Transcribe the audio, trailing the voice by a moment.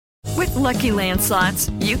With Lucky Land Slots,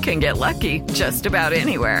 you can get lucky just about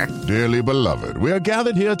anywhere. Dearly beloved, we are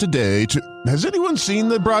gathered here today to... Has anyone seen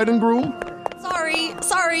the bride and groom?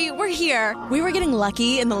 Sorry, we're here. We were getting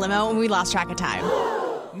lucky in the limo and we lost track of time.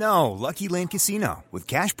 No, Lucky Land Casino, with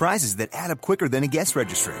cash prizes that add up quicker than a guest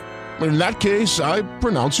registry. In that case, I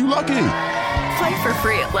pronounce you lucky. Play for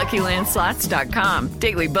free at LuckyLandSlots.com.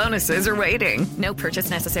 Daily bonuses are waiting. No purchase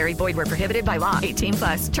necessary. Void where prohibited by law.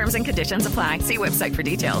 18+. Terms and conditions apply. See website for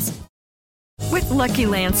details. With Lucky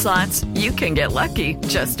Land Slots, you can get lucky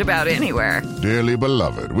just about anywhere. Dearly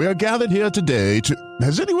beloved, we are gathered here today to...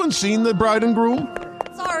 Has anyone seen the bride and groom?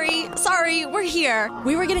 Sorry, we're here.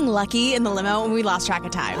 We were getting lucky in the limo and we lost track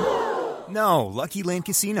of time. No, Lucky Land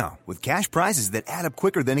Casino, with cash prizes that add up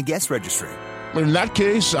quicker than a guest registry. In that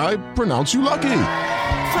case, I pronounce you lucky.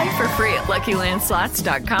 Play for free at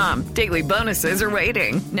LuckyLandSlots.com. Daily bonuses are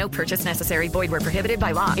waiting. No purchase necessary. Void where prohibited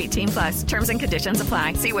by law. 18+. Terms and conditions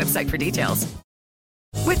apply. See website for details.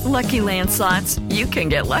 With Lucky Land Slots, you can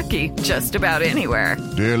get lucky just about anywhere.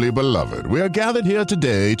 Dearly beloved, we are gathered here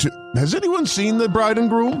today to... Has anyone seen the bride and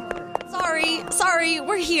groom? Sorry,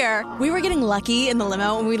 we're here. We were getting lucky in the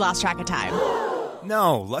limo and we lost track of time.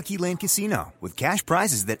 No, Lucky Land Casino, with cash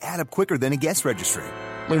prizes that add up quicker than a guest registry.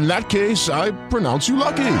 In that case, I pronounce you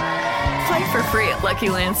lucky. Play for free at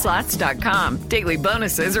LuckyLandSlots.com. Daily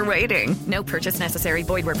bonuses are waiting. No purchase necessary.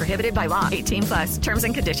 Void where prohibited by law. 18+. Terms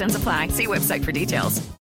and conditions apply. See website for details.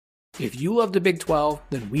 If you love the Big 12,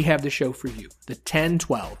 then we have the show for you. The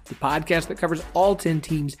 10-12, the podcast that covers all 10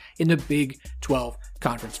 teams in the Big 12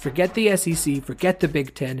 Conference. Forget the SEC, forget the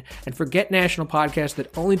Big 10, and forget national podcasts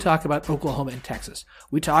that only talk about Oklahoma and Texas.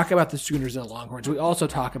 We talk about the Sooners and the Longhorns. We also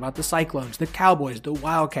talk about the Cyclones, the Cowboys, the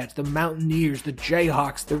Wildcats, the Mountaineers, the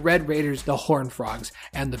Jayhawks, the Red Raiders, the Horned Frogs,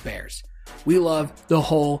 and the Bears. We love the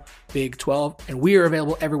whole Big 12, and we are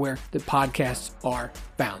available everywhere that podcasts are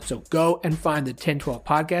found. So go and find the 10-12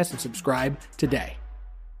 podcast and subscribe today.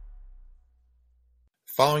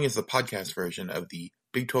 Following is the podcast version of the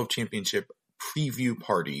Big 12 Championship preview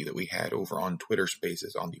party that we had over on Twitter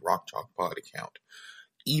Spaces on the Rock Chalk Pod account.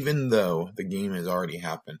 Even though the game has already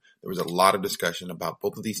happened, there was a lot of discussion about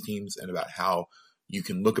both of these teams and about how you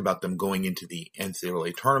can look about them going into the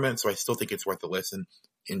NCAA tournament, so I still think it's worth a listen.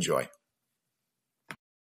 Enjoy.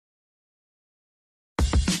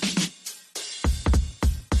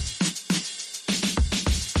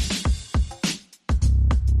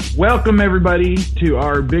 Welcome, everybody, to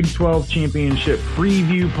our Big 12 Championship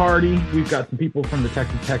preview party. We've got some people from the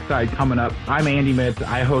Texas Tech side coming up. I'm Andy Mitz.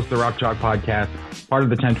 I host the Rock Chalk Podcast, part of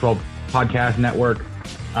the 1012 Podcast Network.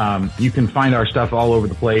 You can find our stuff all over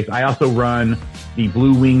the place. I also run the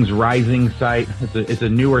Blue Wings Rising site. It's a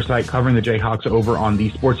newer site covering the Jayhawks over on the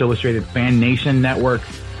Sports Illustrated Fan Nation Network.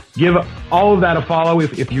 Give all of that a follow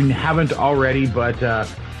if you haven't already, but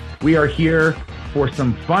we are here for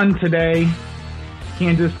some fun today.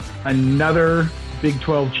 Kansas, another Big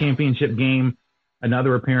 12 championship game,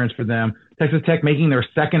 another appearance for them. Texas Tech making their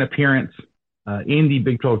second appearance in the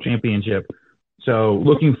Big 12 championship. So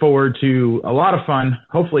looking forward to a lot of fun.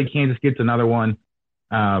 Hopefully Kansas gets another one.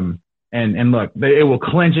 And look, it will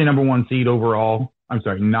clinch a number one seed overall. I'm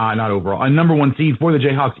sorry, not overall. A number one seed for the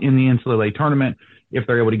Jayhawks in the NCAA tournament if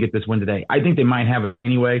they're able to get this win today. I think they might have it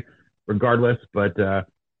anyway, regardless. But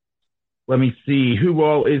let me see who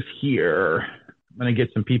all is here. I'm going to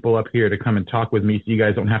get some people up here to come and talk with me so you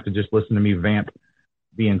guys don't have to just listen to me vamp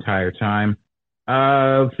the entire time.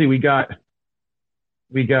 Let's see, we got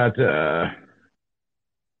let's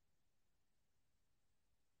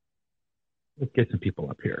get some people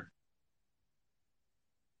up here.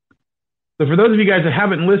 So for those of you guys that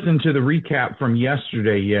haven't listened to the recap from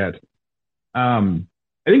yesterday yet, I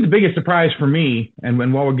think the biggest surprise for me, and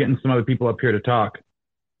while we're getting some other people up here to talk,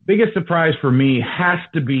 biggest surprise for me has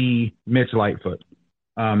to be Mitch Lightfoot.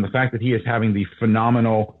 The fact that he is having the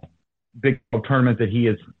phenomenal Big 12 tournament that he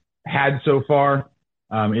has had so far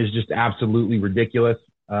is just absolutely ridiculous.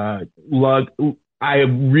 Look, I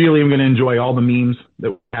really am going to enjoy all the memes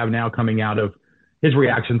that we have now coming out of his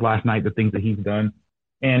reactions last night, the things that he's done.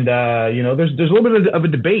 And, there's a little bit of a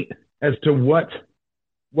debate as to what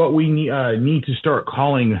we need to start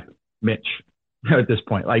calling Mitch at this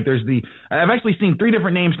point. Like I've actually seen three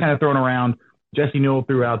different names kind of thrown around. Jesse Newell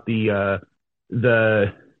threw out the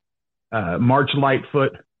March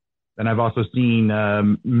Lightfoot, and I've also seen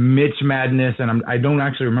Mitch Madness, and I don't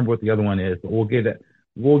actually remember what the other one is, but we'll get it.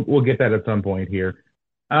 We'll get that at some point here.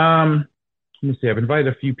 Let me see. I've invited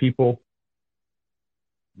a few people.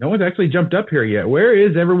 No one's actually jumped up here yet. Where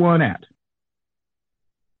is everyone at?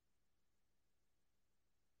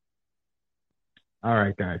 All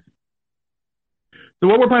right, guys. So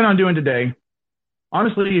what we're planning on doing today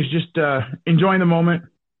honestly is just enjoying the moment.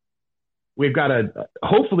 We've got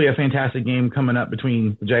hopefully a fantastic game coming up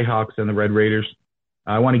between the Jayhawks and the Red Raiders.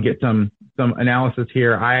 I want to get some analysis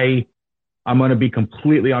here. I'm going to be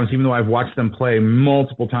completely honest, even though I've watched them play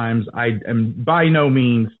multiple times. I am by no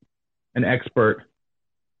means an expert.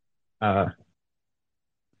 Here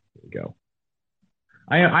we go.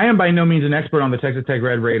 I am by no means an expert on the Texas Tech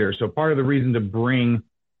Red Raiders. So part of the reason to bring a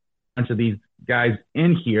bunch of these guys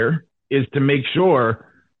in here is to make sure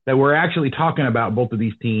that we're actually talking about both of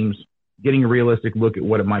these teams, getting a realistic look at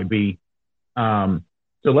what it might be. So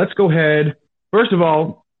let's go ahead. First of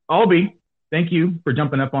all, Albie, thank you for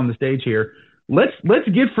jumping up on the stage here. Let's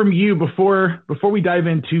get from you before we dive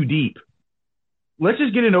in too deep. Let's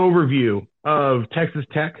just get an overview of Texas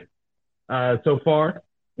Tech so far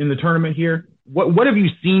in the tournament here. What have you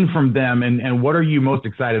seen from them, and what are you most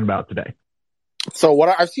excited about today? So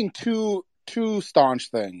I've seen two staunch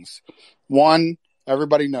things. One,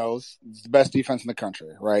 everybody knows it's the best defense in the country,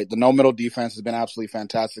 right? The no-middle defense has been absolutely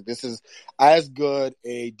fantastic. This is as good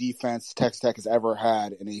a defense Texas Tech has ever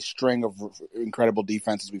had in a string of incredible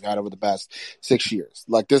defenses we've had over the past 6 years.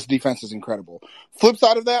 Like, this defense is incredible. Flip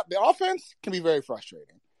side of that, the offense can be very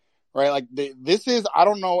frustrating, right? Like, I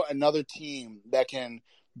don't know another team that can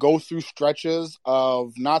go through stretches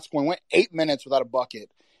of not scoring. Went 8 minutes without a bucket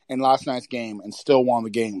in last night's game and still won the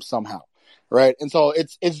game somehow. Right. And so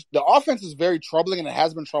it's the offense is very troubling, and it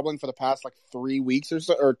has been troubling for the past 3 weeks or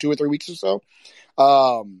so, or 2 or 3 weeks or so.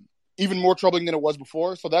 Even more troubling than it was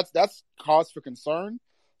before. So that's cause for concern.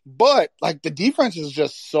 But the defense is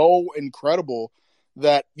just so incredible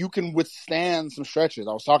that you can withstand some stretches.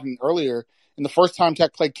 I was talking earlier, in the first time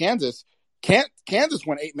Tech played Kansas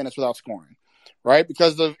went 8 minutes without scoring. Right,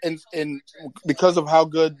 because of how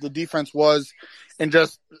good the defense was, and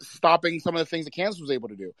just stopping some of the things that Kansas was able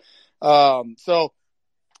to do. So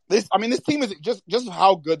this team is just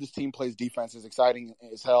how good this team plays defense is exciting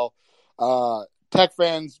as hell. Tech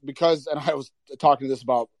fans, and I was talking to this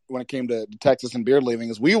about when it came to Texas and Beard leaving,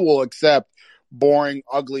 is we will accept boring,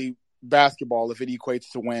 ugly basketball if it equates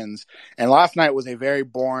to wins. And last night was a very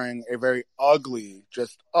boring, a very ugly,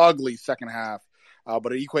 just ugly second half.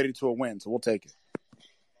 But it equated to a win, so we'll take it.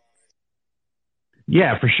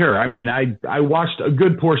 Yeah, for sure. I watched a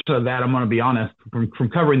good portion of that. I'm going to be honest. From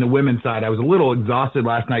covering the women's side, I was a little exhausted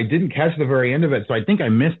last night. Didn't catch the very end of it, so I think I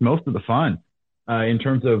missed most of the fun in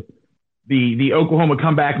terms of the Oklahoma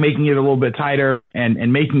comeback, making it a little bit tighter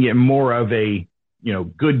and making it more of a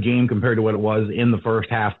good game compared to what it was in the first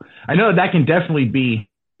half. I know that can definitely be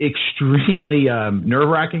extremely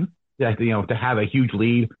nerve-wracking to have a huge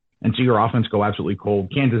lead and see your offense go absolutely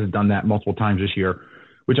cold. Kansas has done that multiple times this year,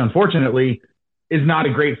 which unfortunately is not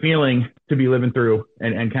a great feeling to be living through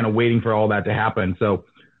and kind of waiting for all that to happen. So,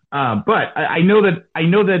 but I know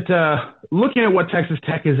that looking at what Texas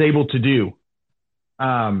Tech is able to do,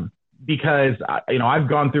 because I've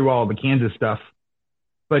gone through all the Kansas stuff,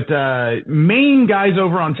 but main guys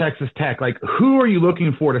over on Texas Tech, who are you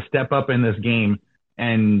looking for to step up in this game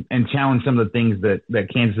and challenge some of the things that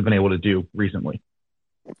Kansas has been able to do recently?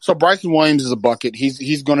 So Bryson Williams is a bucket.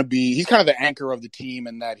 He's kind of the anchor of the team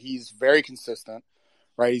in that he's very consistent,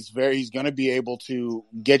 right? He's going to be able to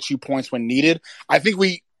get you points when needed. I think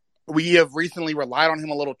we have recently relied on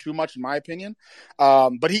him a little too much, in my opinion.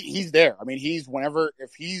 But he's there. I mean,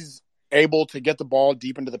 if he's able to get the ball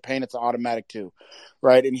deep into the paint, it's an automatic too,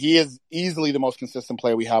 right? And he is easily the most consistent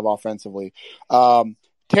player we have offensively.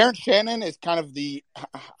 Terrence Shannon is kind of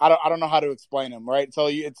I don't know how to explain him, right? So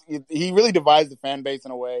he really divides the fan base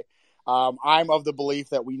in a way. I'm of the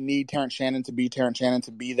belief that we need Terrence Shannon to be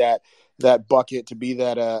that bucket, to be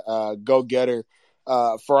that go-getter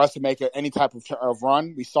for us to make any type of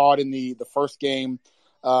run. We saw it in the first game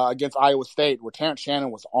against Iowa State where Terrence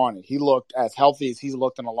Shannon was on it. He looked as healthy as he's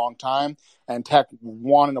looked in a long time, and Tech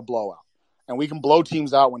won in a blowout. And we can blow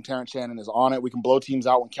teams out when Terrence Shannon is on it. We can blow teams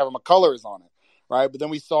out when Kevin McCullough is on it. Right, but then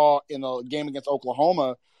we saw in the game against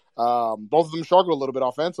Oklahoma, both of them struggled a little bit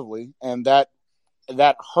offensively, and that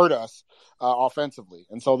hurt us offensively.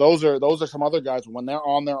 And so those are some other guys when they're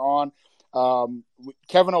on.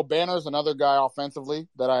 Kevin O'Banner is another guy offensively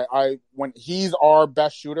that when he's our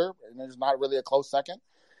best shooter, and there's not really a close second.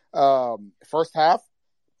 First half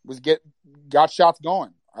got shots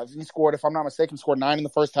going. I think he scored, if I'm not mistaken, 9 in the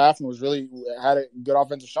first half and had a good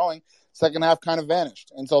offensive showing. Second half kind of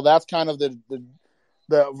vanished, and so that's kind of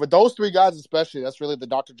with those three guys especially, that's really the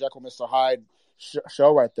Dr. Jekyll, Mr. Hyde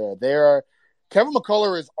show right there. Kevin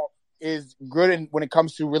McCullough is good when it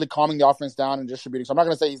comes to really calming the offense down and distributing. So I'm not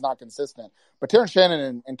going to say he's not consistent, but Terrence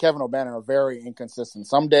Shannon and Kevin O'Bannon are very inconsistent.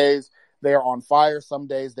 Some days they are on fire, some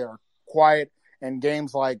days they're quiet, And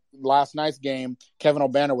games like last night's game, Kevin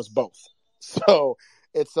O'Banner was both. So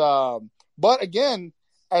it's but again,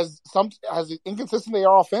 as inconsistent they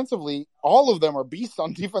are offensively, all of them are beasts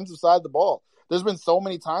on defensive side of the ball. There's been so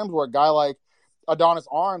many times where a guy like Adonis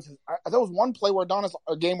Arms, there was one play where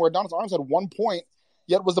a game where Adonis Arms had 1 point,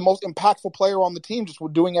 yet was the most impactful player on the team, just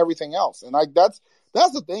with doing everything else. And that's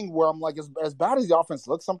the thing where I'm like, as bad as the offense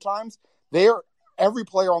looks sometimes, every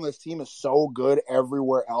player on this team is so good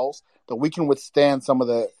everywhere else that we can withstand some of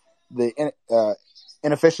the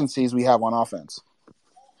inefficiencies we have on offense.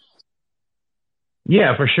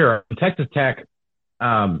 Yeah, for sure. Texas Tech,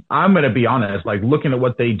 I'm going to be honest, like looking at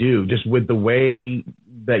what they do, just with the way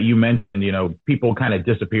that you mentioned, people kind of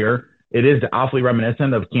disappear. It is awfully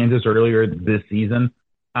reminiscent of Kansas earlier this season.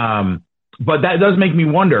 But that does make me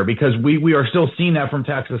wonder, because we are still seeing that from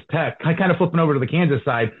Texas Tech. Kind of flipping over to the Kansas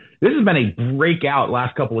side, this has been a breakout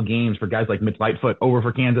last couple of games for guys like Mitch Lightfoot over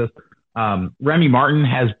for Kansas. Remy Martin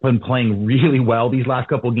has been playing really well these last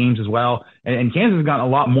couple of games as well. And Kansas has gotten a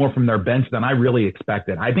lot more from their bench than I really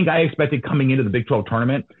expected. I think I expected coming into the Big 12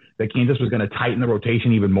 tournament that Kansas was going to tighten the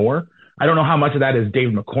rotation even more. I don't know how much of that is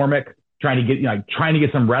David McCormick trying to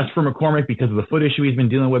get some rest for McCormick because of the foot issue he's been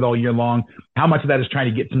dealing with all year long. How much of that is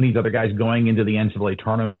trying to get some of these other guys going into the NCAA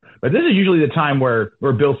tournament? But this is usually the time where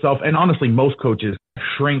Bill Self, and honestly most coaches,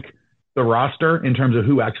 shrink the roster in terms of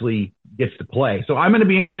who actually gets to play. So I'm going to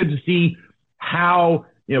be interested to see how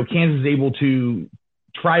Kansas is able to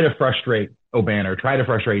try to frustrate O'Banner, try to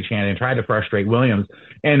frustrate Shannon, try to frustrate Williams,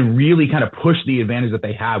 and really kind of push the advantage that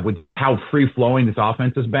they have with how free-flowing this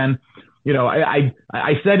offense has been.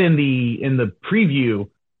 I said in the preview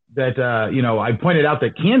that I pointed out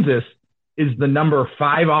that Kansas is the number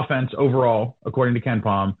 5 offense overall according to Ken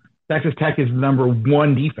Pom. Texas Tech is the number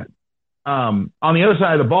 1 defense. On the other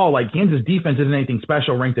side of the ball, like Kansas defense isn't anything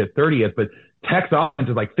special, ranked at 30th, but Tech's offense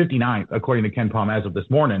is like 59th according to Ken Pom as of this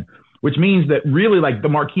morning, which means that really like the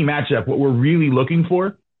marquee matchup, what we're really looking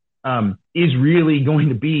for is really going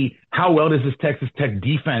to be how well does this Texas Tech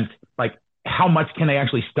defense, like how much can they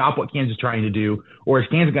actually stop what Kansas is trying to do, or is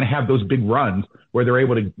Kansas going to have those big runs where they're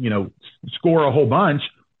able to score a whole bunch,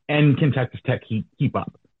 and can Texas Tech keep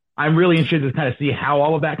up? I'm really interested to kind of see how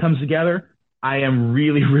all of that comes together. I am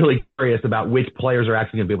really, really curious about which players are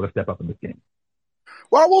actually going to be able to step up in this game.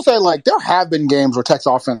 Well, I will say, like, there have been games where Tech's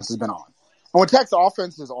offense has been on. And when Tech's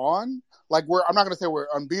offense is on, like, I'm not going to say we're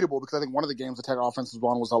unbeatable, because I think one of the games the Tech offense was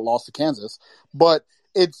on was a loss to Kansas, but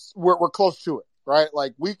we're close to it, right?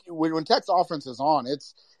 Like, when Tech's offense is on, it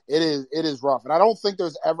is rough. And I don't think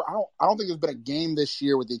there's been a game this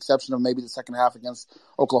year, with the exception of maybe the second half against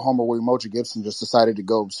Oklahoma, where Umoja Gibson just decided to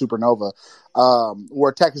go supernova,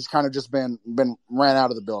 where Tech has kind of just been ran out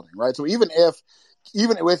of the building, right? So even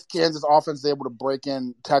with Kansas offense able to break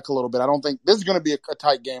in Tech a little bit, I don't think this is going to be a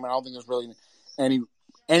tight game, and I don't think there's really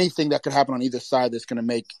anything that could happen on either side that's going to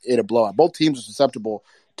make it a blowout. Both teams are susceptible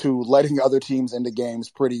to letting other teams into games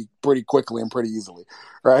pretty quickly and pretty easily,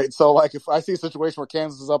 right? So, like, if I see a situation where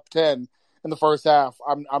Kansas is up 10 in the first half,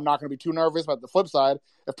 I'm not going to be too nervous. But the flip side,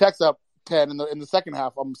 if Tech's up 10 in the second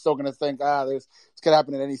half, I'm still going to think, this could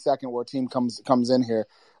happen at any second where a team comes in here.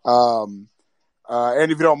 And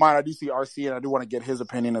if you don't mind, I do see RC, and I do want to get his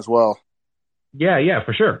opinion as well. Yeah,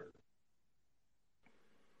 for sure.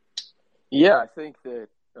 Yeah, I think that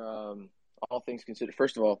all things considered,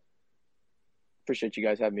 first of all, appreciate you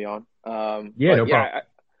guys having me on. No problem.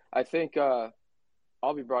 I think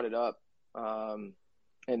Albie brought it up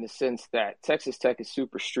in the sense that Texas Tech is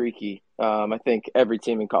super streaky. I think every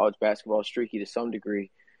team in college basketball is streaky to some degree.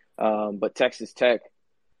 But Texas Tech,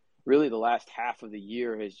 really the last half of the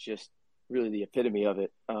year is just really the epitome of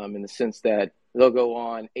it, in the sense that they'll go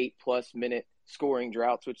on 8+ minute scoring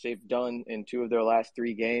droughts, which they've done in 2 of their last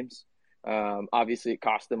 3 games. Obviously, it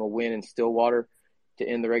cost them a win in Stillwater to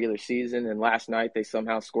end the regular season, and last night they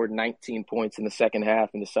somehow scored 19 points in the second half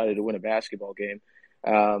and decided to win a basketball game.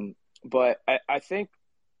 But I think,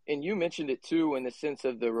 and you mentioned it too, in the sense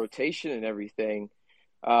of the rotation and everything,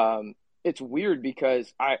 it's weird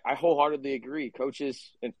because I wholeheartedly agree. Coaches,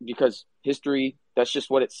 because history, that's just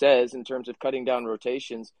what it says in terms of cutting down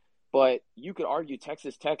rotations. But you could argue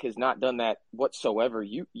Texas Tech has not done that whatsoever.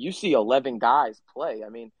 You see 11 guys play. I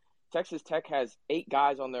mean, Texas Tech has 8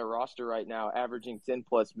 guys on their roster right now, averaging 10+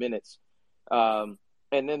 minutes. And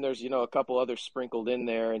then there's, a couple others sprinkled in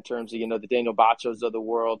there in terms of, the Daniel Bachos of the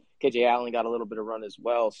world. KJ Allen got a little bit of run as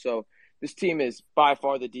well. So this team is by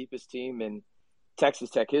far the deepest team in Texas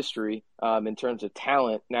Tech history in terms of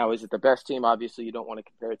talent. Now, is it the best team? Obviously, you don't want to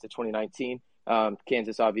compare it to 2019.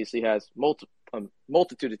 Kansas obviously has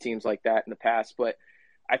multitude of teams like that in the past. But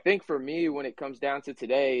I think for me, when it comes down to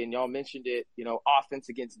today, and y'all mentioned it, offense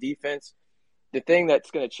against defense, the thing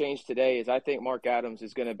that's going to change today is I think Mark Adams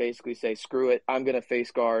is going to basically say, screw it, I'm going to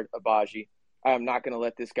face guard Agbaji. I'm not going to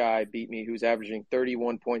let this guy beat me who's averaging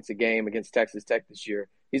 31 points a game against Texas Tech this year.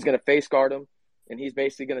 He's going to face guard him, and he's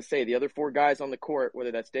basically going to say, the other 4 guys on the court,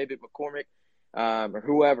 whether that's David McCormick or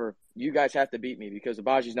whoever, you guys have to beat me because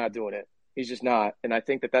Agbaji's not doing it. He's just not. And I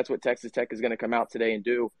think that that's what Texas Tech is going to come out today and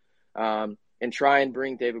do, and try and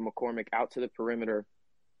bring David McCormick out to the perimeter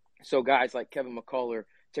so guys like Kevin McCullough,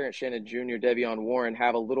 Terrence Shannon Jr., Devion Warren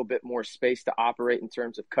have a little bit more space to operate in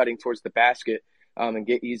terms of cutting towards the basket and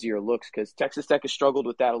get easier looks, because Texas Tech has struggled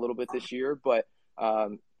with that a little bit this year. But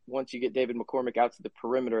once you get David McCormick out to the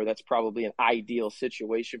perimeter, that's probably an ideal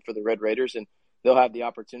situation for the Red Raiders, and they'll have the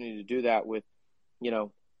opportunity to do that with,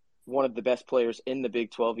 one of the best players in the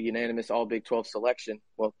Big 12, a unanimous all Big 12 selection.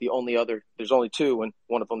 Well, there's only 2, and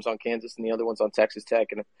one of them's on Kansas and the other one's on Texas Tech.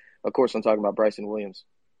 And of course, I'm talking about Bryson Williams.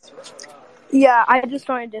 Yeah, I just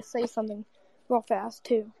wanted to say something real fast,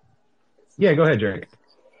 too. Yeah, go ahead, Jake.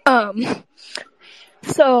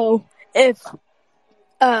 So if,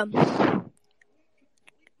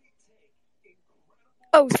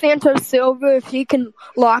 Santos Silva, if he can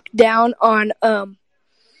lock down on,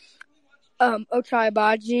 Ochai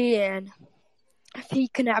Agbaji, and if he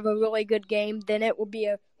can have a really good game, then it will be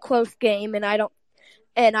a close game, and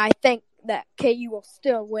I think that KU will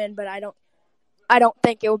still win, but I don't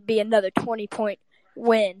think it will be another 20-point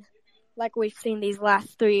win like we've seen these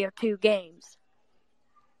last 3 or 2 games.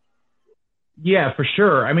 Yeah, for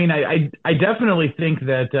sure. I mean, I definitely think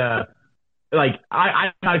that,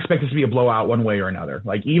 I'm not expecting this to be a blowout one way or another.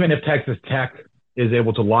 Like, even if Texas Tech is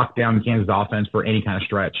able to lock down Kansas offense for any kind of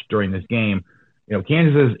stretch during this game,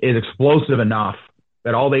 Kansas is explosive enough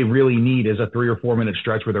that all they really need is a 3 or 4 minute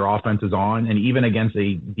stretch where their offense is on. And even against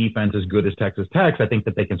a defense as good as Texas Tech's, I think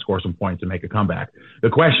that they can score some points and make a comeback. The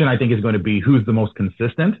question, I think, is going to be who's the most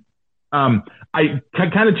consistent. I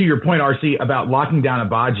kind of to your point, RC, about locking down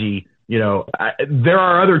Agbaji, there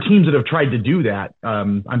are other teams that have tried to do that.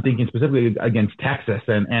 I'm thinking specifically against Texas.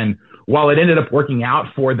 And while it ended up working out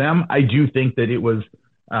for them, I do think that it was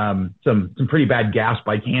some pretty bad gaps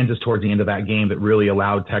by Kansas towards the end of that game that really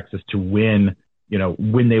allowed Texas to win,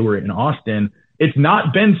 when they were in Austin. It's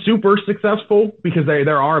not been super successful because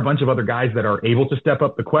there are a bunch of other guys that are able to step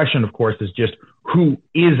up. The question, of course, is just who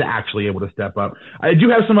is actually able to step up. I do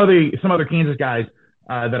have some other Kansas guys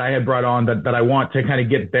that I had brought on that I want to kind of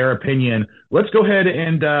get their opinion. Let's go ahead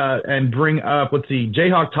and bring up, let's see,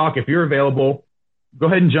 Jayhawk Talk, if you're available, go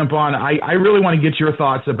ahead and jump on. I really want to get your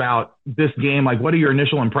thoughts about this game. Like, what are your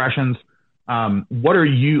initial impressions? What are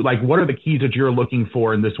the keys that you're looking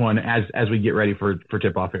for in this one as we get ready for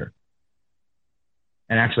tip-off here?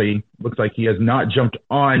 And actually, looks like he has not jumped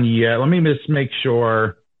on yet. Let me just make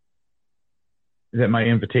sure that my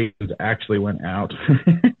invitations actually went out.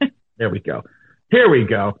 There we go. Here we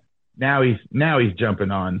go. Now he's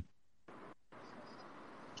jumping on.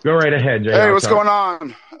 Go right ahead, Jay. Hey, what's going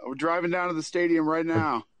on? We're driving down to the stadium right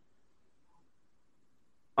now.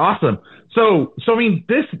 Awesome. So I mean,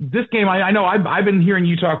 this game, I know I've been hearing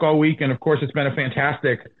you talk all week, and of course it's been a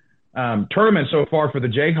fantastic tournament so far for the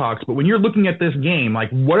Jayhawks. But when you're looking at this game, like,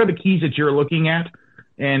 what are the keys that you're looking at,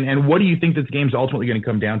 and what do you think this game's ultimately going to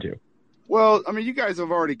come down to? Well, I mean, you guys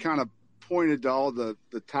have already kind of pointed to all the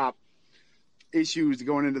top issues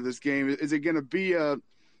going into this game. Is it going to be a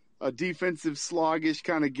defensive sluggish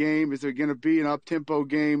kind of game? Is it going to be an up-tempo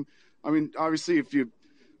game? I mean, obviously, if you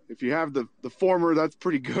have the former, that's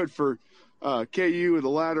pretty good for KU, and the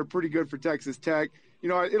latter pretty good for Texas Tech.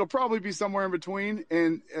 It'll probably be somewhere in between,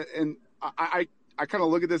 and I kind of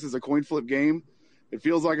look at this as a coin flip game. It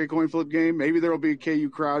feels like a coin flip game. Maybe there will be a KU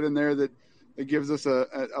crowd in there that gives us a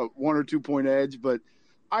 1 or 2 point edge, but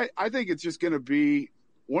I think it's just going to be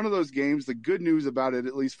one of those games. The good news about it,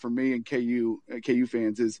 at least for me and KU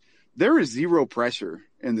fans, is there is zero pressure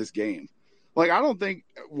in this game. Like, I don't think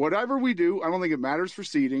whatever we do, I don't think it matters for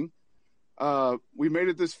seeding. We made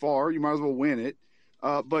it this far. You might as well win it.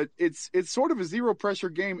 But it's sort of a zero pressure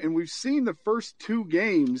game. And we've seen the first 2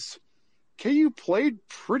 games, KU played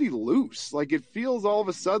pretty loose. Like, it feels all of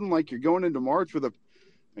a sudden like you're going into March with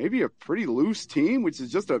maybe a pretty loose team, which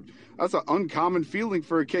is that's an uncommon feeling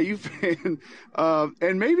for a KU fan.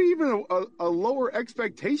 And maybe even a lower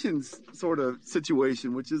expectations sort of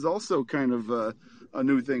situation, which is also kind of a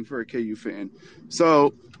new thing for a KU fan.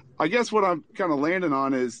 So I guess what I'm kind of landing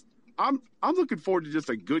on is I'm looking forward to just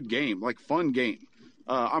a good game, like fun game.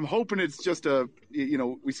 I'm hoping it's just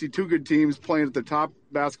we see 2 good teams playing at the top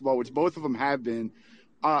basketball, which both of them have been.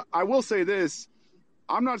 I will say this.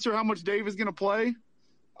 I'm not sure how much Dave is going to play.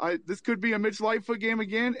 This could be a Mitch Lightfoot game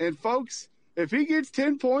again. And folks, if he gets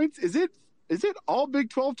 10 points, is it all Big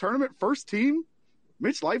 12 tournament first team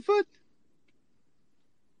Mitch Lightfoot?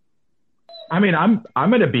 I mean, I'm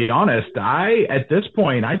going to be honest. At this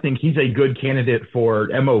point, I think he's a good candidate for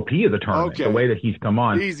MOP of the tournament. Okay. The way that he's come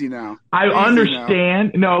on. Easy now. I Easy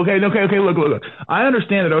understand. now. No, okay. Look. I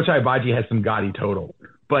understand that Ochai Agbaji has some gaudy total,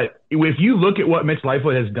 but if you look at what Mitch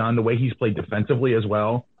Lightfoot has done, the way he's played defensively as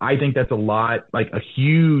well, I think that's a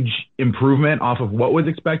huge improvement off of what was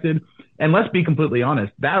expected. And let's be completely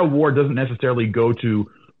honest, that award doesn't necessarily go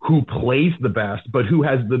to who plays the best, but who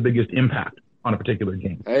has the biggest impact on a particular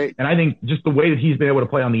game. Hey. And I think just the way that he's been able to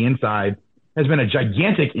play on the inside has been a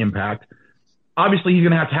gigantic impact. Obviously, he's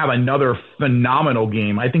going to have another phenomenal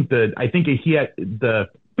game. I think he had the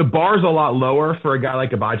bar's a lot lower for a guy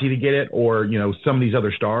like Agbaji to get it, or some of these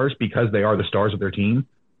other stars, because they are the stars of their team.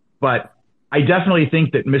 But I definitely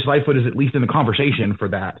think that Mitch Lightfoot is at least in the conversation for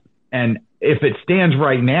that. And if it stands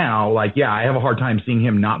right now, I have a hard time seeing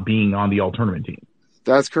him not being on the all-tournament team.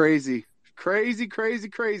 That's crazy. Crazy.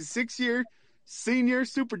 6-year senior,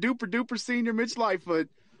 super duper senior Mitch Lightfoot,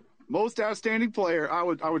 most outstanding player. I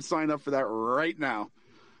would sign up for that right now.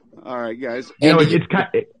 All right, guys. It's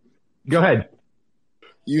go ahead.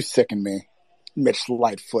 You sicken me, Mitch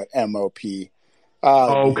Lightfoot, MOP.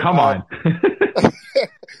 Come on.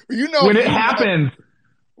 When it happens,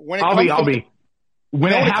 I'll be.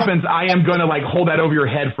 When it happens, I am going to hold that over your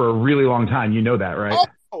head for a really long time. You know that, right?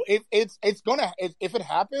 Oh, if it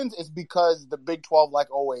happens, it's because the Big 12, like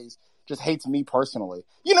always, just hates me personally.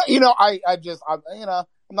 I'm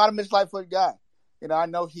not a Mitch Lightfoot guy. I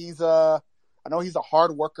know he's a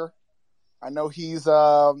hard worker. I know he's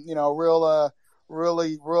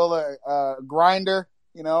really grinder.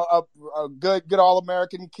 A good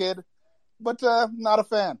All-American kid, but not a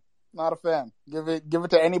fan. Not a fan. Give it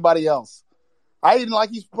to anybody else. I didn't like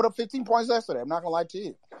he put up 15 points yesterday. I'm not gonna lie to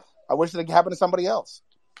you. I wish it happened to somebody else.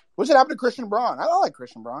 Wish it happened to Christian Braun. I don't like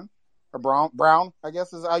Christian Braun. Or Brown, I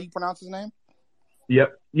guess is how you pronounce his name.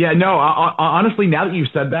 Yep. Yeah, no, honestly, now that you've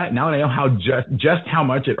said that, now that I know how just how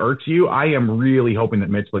much it irks you, I am really hoping that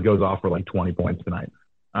Mitch goes off for 20 points tonight.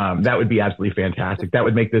 That would be absolutely fantastic. That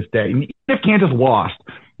would make this day, if Kansas lost,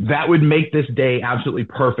 that would make this day absolutely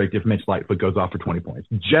perfect if Mitch Lightfoot goes off for 20 points,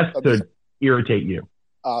 just to irritate you.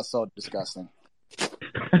 So disgusting.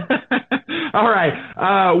 All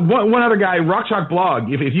right. One other guy, Rock Chalk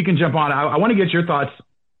Blog, if you can jump on, I want to get your thoughts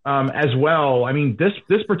as well. I mean,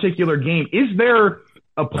 this particular game, is there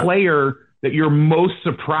a player that you're most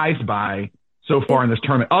surprised by so far in this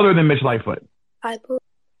tournament, other than Mitch Lightfoot? I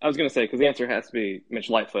was going to say, because the answer has to be Mitch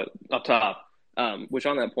Lightfoot up top, which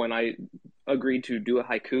on that point, I agreed to do a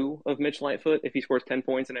haiku of Mitch Lightfoot if he scores 10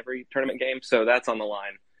 points in every tournament game. So that's on the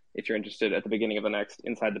line if you're interested at the beginning of the next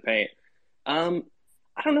Inside the Paint. I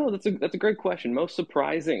don't know. That's a great question. Most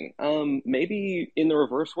surprising, maybe in the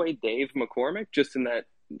reverse way, Dave McCormick, just in that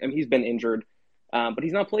he's been injured, but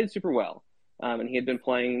he's not played super well. And he had been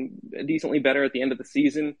playing decently better at the end of the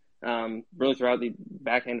season, really throughout the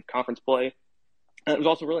back end of conference play. It was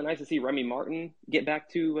also really nice to see Remy Martin get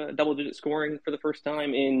back to double-digit scoring for the first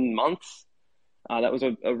time in months. That was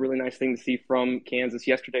a really nice thing to see from Kansas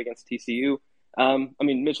yesterday against TCU.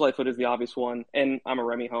 Mitch Lightfoot is the obvious one, and I'm a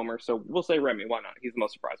Remy homer, so we'll say Remy. Why not? He's the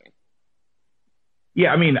most surprising.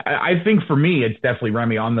 Yeah, I think for me, it's definitely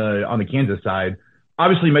Remy on the Kansas side.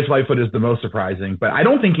 Obviously, Mitch Lightfoot is the most surprising, but I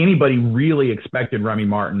don't think anybody really expected Remy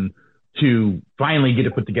Martin to finally get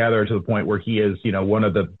it put together to the point where he is, one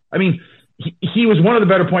of the. He was one of the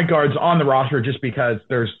better point guards on the roster just because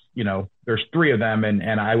there's three of them,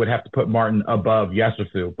 and I would have to put Martin above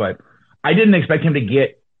Yesufu, but I didn't expect him to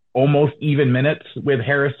get almost even minutes with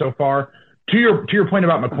Harris so far. To your point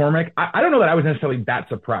about McCormick, I don't know that I was necessarily that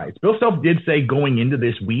surprised. Bill Self did say going into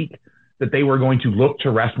this week that they were going to look to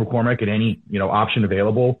rest McCormick at any option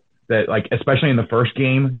available. That especially in the first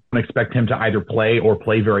game, don't expect him to either play or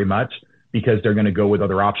play very much because they're going to go with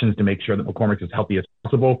other options to make sure that McCormick is as healthy as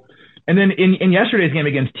possible. And then in yesterday's game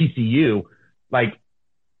against TCU,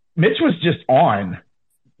 Mitch was just on.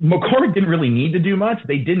 McCormick didn't really need to do much.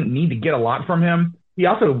 They didn't need to get a lot from him. He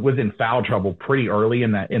also was in foul trouble pretty early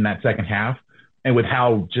in that second half. And with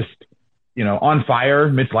how just, on fire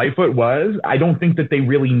Mitch Lightfoot was, I don't think that they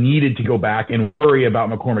really needed to go back and worry about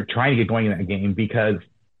McCormick trying to get going in that game because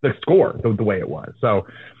the score, the way it was. So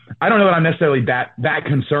I don't know that I'm necessarily that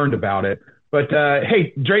concerned about it. But,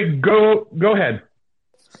 hey, Drake, go ahead.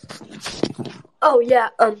 Oh, yeah.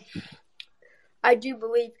 I do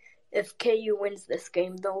believe if KU wins this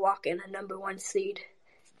game, they'll lock in a number 1 seed.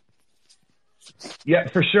 Yeah,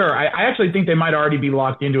 for sure. I actually think they might already be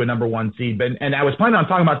locked into a number 1 seed, and I was planning on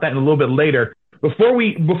talking about that in a little bit later. Before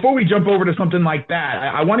we jump over to something like that,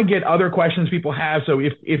 I want to get other questions people have. So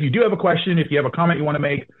if you do have a question, if you have a comment you want to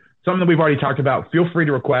make, something that we've already talked about, feel free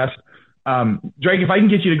to request. Drake, if I can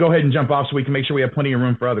get you to go ahead and jump off so we can make sure we have plenty of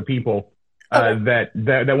room for other people that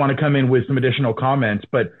want to come in with some additional comments.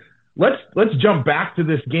 But let's jump back to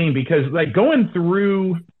this game, because like going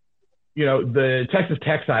through, the Texas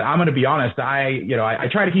Tech side, I'm going to be honest. I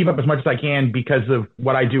try to keep up as much as I can because of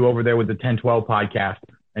what I do over there with the 10-12 podcast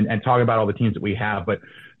and talk about all the teams that we have. But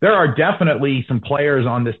there are definitely some players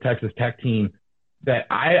on this Texas Tech team that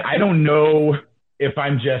I don't know if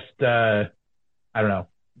I'm just, I don't know,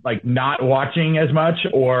 like not watching as much,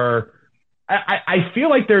 or I feel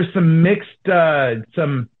like there's some mixed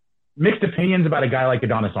opinions about a guy like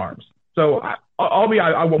Adonis Arms. So I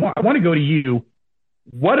want to go to you.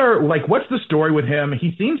 What's the story with him?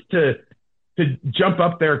 He seems to jump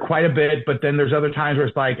up there quite a bit, but then there's other times where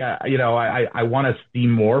it's like, I want to see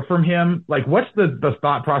more from him. Like, what's the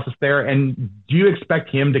thought process there? And do you expect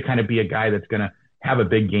him to kind of be a guy that's going to have a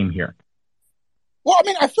big game here? Well, I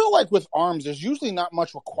mean, I feel like with Arms, there's usually not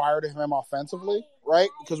much required of him offensively, right?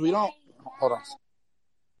 Because we don't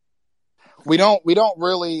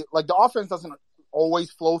really, like, the offense doesn't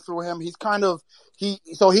always flow through him. He's kind of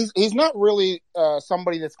he's not really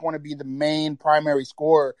somebody that's going to be the main primary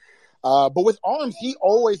scorer. But with Arms, he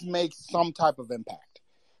always makes some type of impact,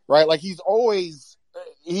 right? Like he's always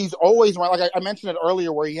right. Like I mentioned it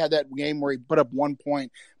earlier, where he had that game where he put up 1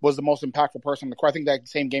 point, was the most impactful person in the court. I think that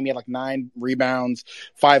same game he had like 9 rebounds,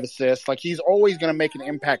 5 assists. Like he's always going to make an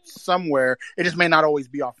impact somewhere. It just may not always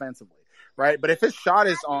be offensively, right? But if his shot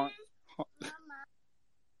is on,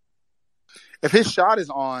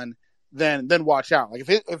 then watch out. Like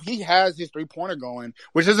if he has his 3-pointer going,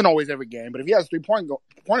 which isn't always every game, but if he has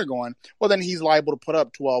 3-pointer going, well, then he's liable to put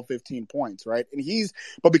up 12, 15 points, right? And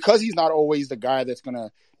but because he's not always the guy that's going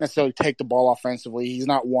to necessarily take the ball offensively, he's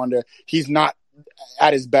not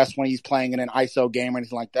at his best when he's playing in an ISO game or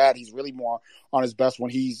anything like that. He's really more on his best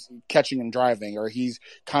when he's catching and driving, or he's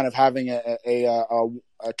kind of having a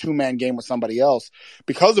two-man game with somebody else.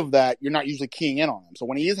 Because of that, you're not usually keying in on him. So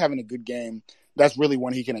when he is having a good game, that's really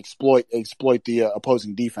when he can exploit the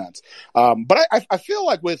opposing defense. But I feel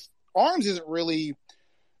like with Arms isn't really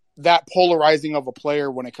that polarizing of a player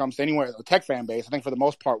when it comes to anywhere, the Tech fan base. I think for the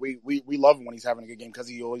most part, we love him when he's having a good game because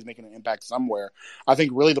he's always making an impact somewhere. I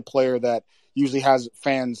think really the player that usually has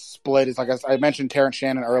fans split is, like I mentioned, Terrence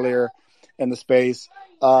Shannon earlier in the space.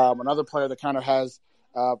 Another player that kind of has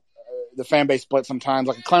the fan base split sometimes,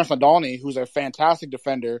 like Clarence Nadolny, who's a fantastic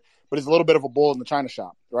defender, but he's a little bit of a bull in the china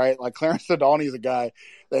shop, right? Like Clarence Nadolny is a guy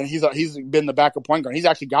that he's been the backup point guard. He's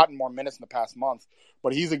actually gotten more minutes in the past month,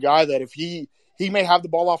 but he's a guy that if he may have the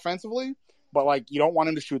ball offensively, but like you don't want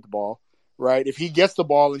him to shoot the ball, right? If he gets the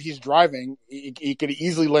ball and he's driving, he could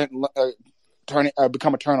easily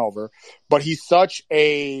become a turnover. But he's such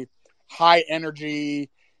a high energy,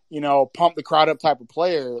 pump the crowd up type of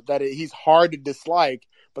player that he's hard to dislike.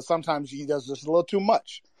 But sometimes he does just a little too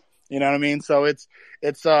much. You know what I mean? So it's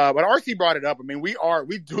but RC brought it up. I mean, we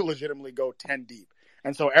do legitimately go 10 deep.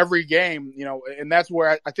 And so every game, and that's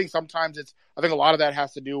where I think sometimes I think a lot of that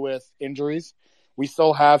has to do with injuries. We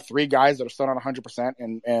still have 3 guys that are still not 100%,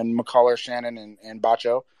 and McCullough, Shannon, and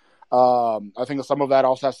Bacho. I think some of that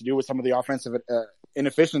also has to do with some of the offensive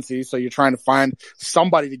inefficiencies. So you're trying to find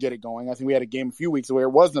somebody to get it going. I think we had a game a few weeks ago where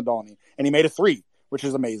it was Nadolny, and he made a 3. Which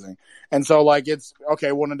is amazing. And so, like, it's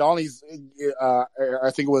okay. Well, Nadolny's,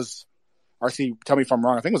 I think it was RC. Tell me if I'm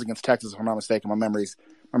wrong. I think it was against Texas, if I'm not mistaken. My memory's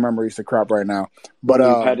a crap right now. But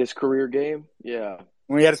he had his career game, yeah.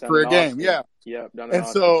 When he had his career game, yeah. Down in and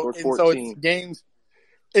Austin, so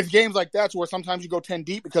it's games like that where sometimes you go 10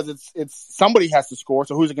 deep because it's somebody has to score.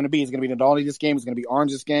 So who's it going to be? Is it going to be Nadolny this game? Is it going to be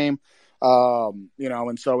Arms this game? And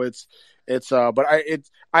so it's. But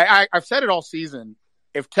I've said it all season.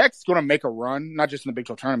 If Tech's going to make a run, not just in the Big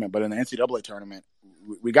 12 tournament, but in the NCAA tournament,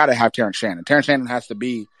 we got to have Terrence Shannon. Terrence Shannon has to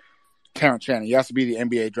be Terrence Shannon. He has to be the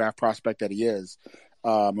NBA draft prospect that he is.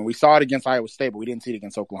 And we saw it against Iowa State, but we didn't see it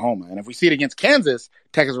against Oklahoma. And if we see it against Kansas,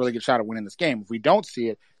 Tech has a really good shot at winning this game. If we don't see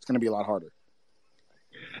it, it's going to be a lot harder.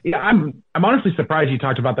 Yeah, I'm honestly surprised you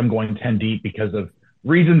talked about them going 10 deep because of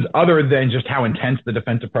reasons other than just how intense the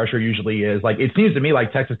defensive pressure usually is. Like, it seems to me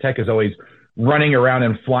like Texas Tech is always running around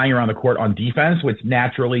and flying around the court on defense, which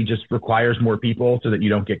naturally just requires more people so that you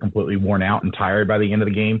don't get completely worn out and tired by the end of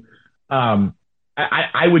the game.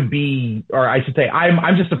 I would be, or I should say,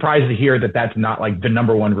 I'm just surprised to hear that that's not like the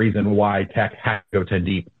number one reason why Tech has to go 10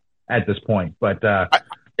 deep at this point. But it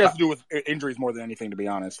has to do with injuries more than anything, to be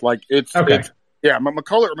honest. Like okay.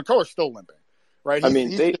 McCullough's still limping, right?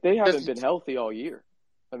 They haven't been healthy all year.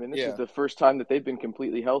 I mean, this is the first time that they've been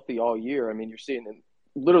completely healthy all year. I mean, you're seeing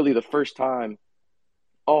literally the first time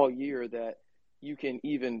all year that you can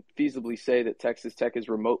even feasibly say that Texas Tech is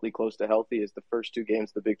remotely close to healthy is the first 2 games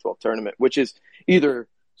of the Big 12 tournament, which is either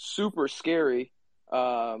super scary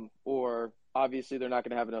or obviously they're not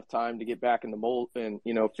going to have enough time to get back in the mold and,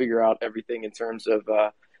 figure out everything in terms of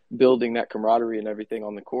building that camaraderie and everything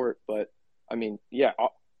on the court. But, I mean, yeah,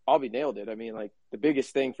 Albie nailed it. I mean, like, the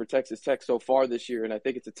biggest thing for Texas Tech so far this year, and I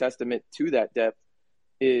think it's a testament to that depth,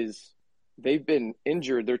 is they've been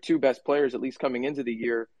injured. Their 2 best players, at least coming into the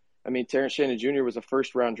year. I mean, Terrence Shannon Jr. was a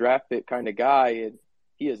first-round draft pick kind of guy, and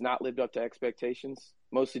he has not lived up to expectations,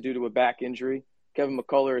 mostly due to a back injury. Kevin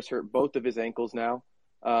McCullough has hurt both of his ankles now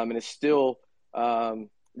and is still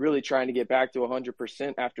really trying to get back to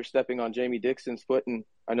 100% after stepping on Jamie Dixon's foot. And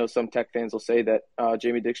I know some Tech fans will say that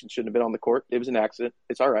Jamie Dixon shouldn't have been on the court. It was an accident.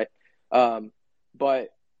 It's all right. But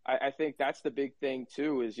I think that's the big thing,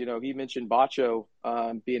 too, is, he mentioned Bacho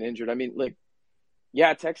being injured. I mean, like,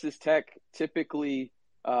 yeah, Texas Tech typically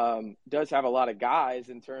does have a lot of guys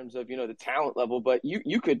in terms of, the talent level, but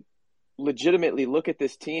you could legitimately look at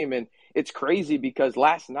this team, and it's crazy because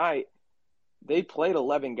last night they played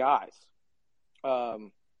 11 guys.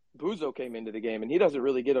 Buzo came into the game, and he doesn't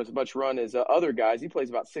really get as much run as other guys. He plays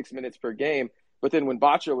about 6 minutes per game, but then when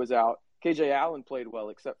Bacho was out, KJ Allen played well,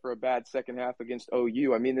 except for a bad second half against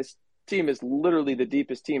OU. I mean, this team is literally the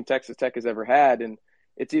deepest team Texas Tech has ever had, and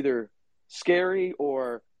it's either scary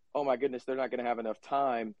or, oh my goodness, they're not going to have enough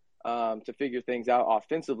time to figure things out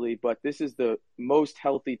offensively. But this is the most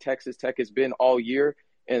healthy Texas Tech has been all year,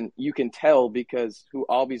 and you can tell because who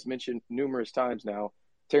Albie's mentioned numerous times now,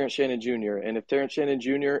 Terrence Shannon Jr. And if Terrence Shannon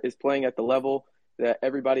Jr. is playing at the level that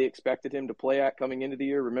everybody expected him to play at coming into the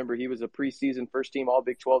year, remember he was a preseason first-team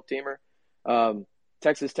All-Big 12 teamer,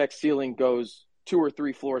 Texas Tech's ceiling goes 2 or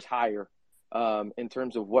 3 floors higher in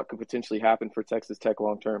terms of what could potentially happen for Texas Tech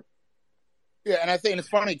long-term. Yeah, and I think it's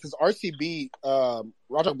funny because RCB,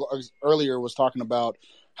 Roger earlier was talking about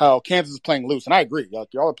how Kansas is playing loose, and I agree.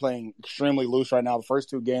 Like, y'all are playing extremely loose right now. The first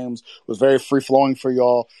 2 games was very free-flowing for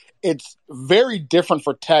y'all. It's very different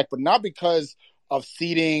for Tech, but not because of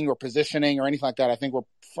seeding or positioning or anything like that. I think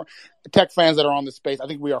Tech fans that are on this space, I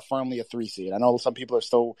think we are firmly a 3 seed. I know some people are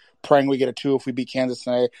still praying we get a 2 if we beat Kansas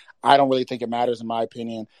today. I don't really think it matters in my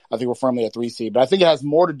opinion. I think we're firmly a 3 seed. But I think it has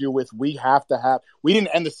more to do with we didn't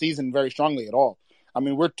end the season very strongly at all. I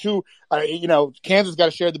mean, we're 2, Kansas got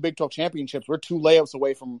to share the Big 12 championships. We're 2 layups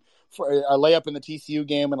away from a layup in the TCU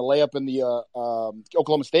game and a layup in the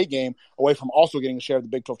Oklahoma State game away from also getting a share of the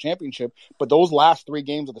Big 12 championship. But those last 3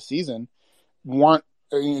 games of the season weren't,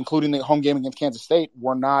 including the home game against Kansas State,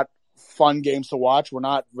 were not fun games to watch.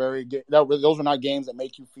 Those were not games that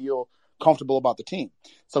make you feel comfortable about the team.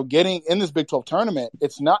 So getting in this Big 12 tournament,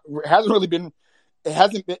 it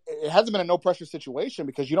hasn't been a no pressure situation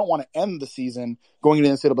because you don't want to end the season going into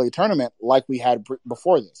the NCAA tournament like we had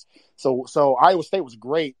before this. So Iowa State was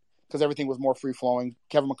great because everything was more free flowing.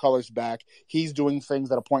 Kevin McCullough's back. He's doing things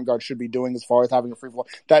that a point guard should be doing as far as having a free flow.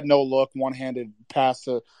 That no look, one-handed pass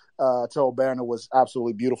to O'Banner was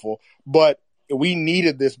absolutely beautiful. But we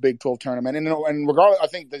needed this Big 12 tournament. And regardless, I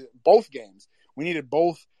think both games, we needed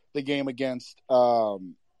both the game against Iowa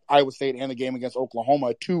State and the game against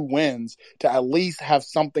Oklahoma, 2 wins to at least have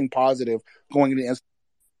something positive going into the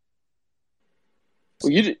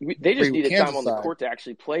they just needed time on the court to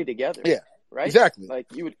actually play together. Yeah. Right? Exactly. Like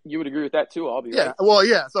you would agree with that too, Albie. Yeah. Right? Well,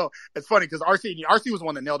 yeah. So it's funny because RC was the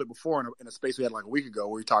one that nailed it before in a space we had like a week ago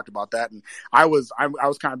where we talked about that, and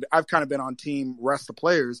I've kind of been on team rest the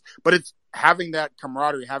players, but it's having that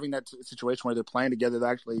camaraderie, having that situation where they're playing together,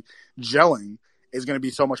 they're actually gelling is going to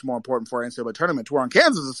be so much more important for our NCAA tournament. To where on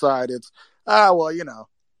Kansas' side, it's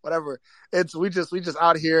whatever. It's we just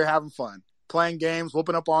out here having fun, playing games,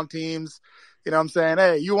 whooping up on teams. You know what I'm saying?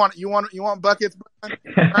 Hey, you want buckets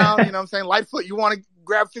around, you know what I'm saying? Lightfoot, you want to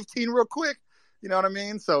grab 15 real quick? You know what I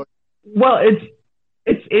mean? So, well,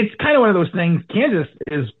 it's kind of one of those things. Kansas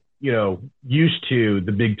is, used to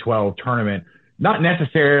the Big 12 tournament, not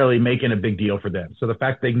necessarily making a big deal for them. So the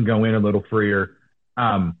fact they can go in a little freer,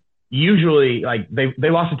 usually like they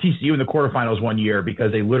lost to TCU in the quarterfinals one year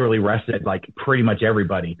because they literally rested like pretty much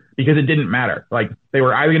everybody because it didn't matter. Like they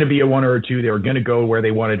were either going to be a 1 or a 2. They were going to go where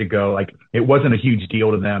they wanted to go. Like it wasn't a huge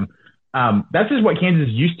deal to them. That's just what Kansas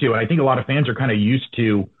is used to. And I think a lot of fans are kind of used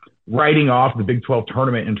to writing off the Big 12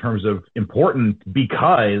 tournament in terms of importance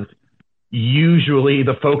because usually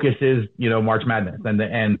the focus is, March Madness.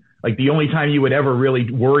 And like the only time you would ever really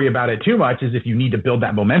worry about it too much is if you need to build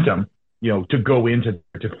that momentum, to go into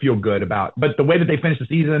to feel good about. But the way that they finished the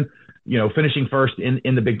season, finishing first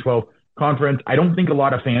in the Big 12 conference, I don't think a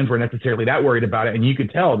lot of fans were necessarily that worried about it. And you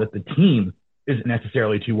could tell that the team isn't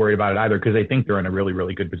necessarily too worried about it either because they think they're in a really,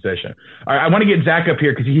 really good position. All right, I want to get Zach up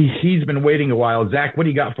here because he's been waiting a while. Zach, what do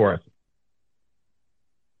you got for us?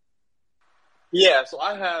 Yeah, so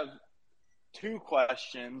I have two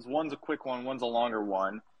questions. One's a quick one, one's a longer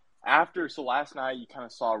one. Last night you kind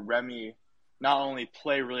of saw Remy not only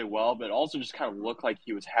play really well, but also just kind of look like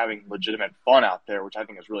he was having legitimate fun out there, which I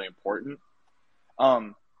think is really important.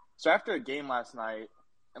 So after a game last night,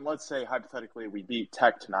 and let's say hypothetically we beat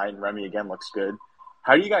Tech tonight and Remy again looks good,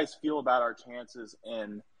 how do you guys feel about our chances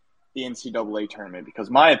in the NCAA tournament? Because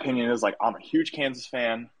my opinion is, like, I'm a huge Kansas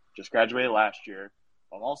fan, just graduated last year.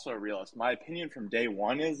 I'm also a realist. My opinion from day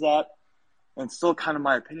one is that, and still kind of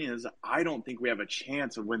my opinion is, I don't think we have a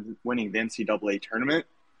chance of winning the NCAA tournament.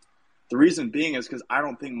 The reason being is because I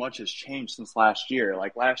don't think much has changed since last year.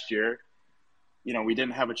 Like last year, we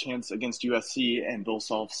didn't have a chance against USC, and Bill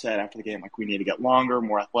Self said after the game, like, we need to get longer,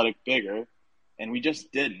 more athletic, bigger, and we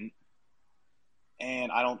just didn't.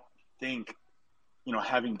 And I don't think,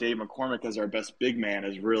 having Dave McCormick as our best big man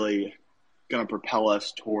is really going to propel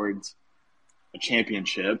us towards a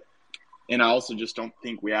championship. And I also just don't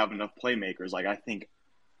think we have enough playmakers. Like, I think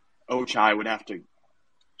Ochai would have to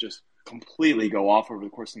just completely go off over the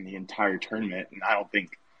course of the entire tournament, and I don't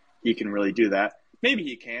think he can really do that. Maybe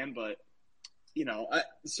he can, but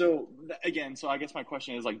so I guess my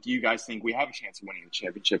question is, like, do you guys think we have a chance of winning the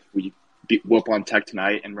championship if we whoop on Tech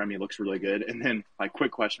tonight and Remy looks really good? And then my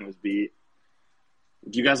quick question would be,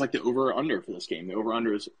 do you guys like the over or under for this game? The over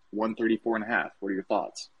under is 134.5. What are your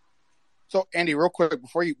thoughts? So Andy, real quick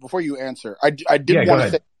before you answer, I did want to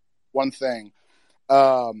say one thing.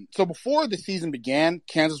 So before the season began,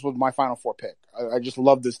 Kansas was my Final Four pick. I just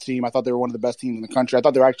love this team. I thought they were one of the best teams in the country. I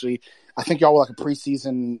thought they were actually, I think y'all were like a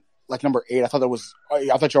preseason, like number 8. I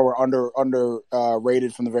thought y'all were under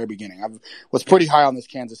rated from the very beginning. I was pretty high on this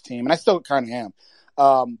Kansas team, and I still kind of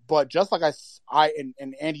am. But just like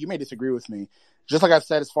and Andy, you may disagree with me. Just like I've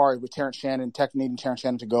said, as far as with Terrence Shannon, Tech needing Terrence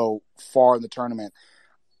Shannon to go far in the tournament,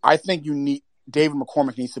 I think David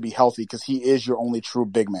McCormick needs to be healthy because he is your only true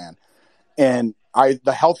big man. And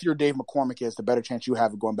the healthier Dave McCormick is, the better chance you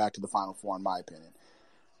have of going back to the Final Four, in my opinion.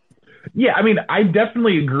 Yeah, I mean, I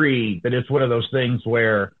definitely agree that it's one of those things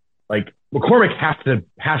where, like, McCormick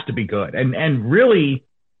has to be good. And really,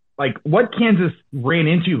 like, what Kansas ran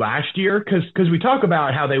into last year, because we talk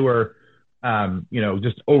about how they were,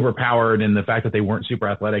 just overpowered and the fact that they weren't super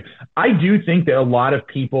athletic. I do think that a lot of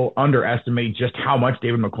people underestimate just how much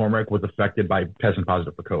David McCormick was affected by testing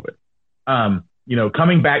positive for COVID.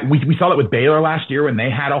 Coming back, we saw that with Baylor last year when they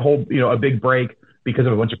had a big break because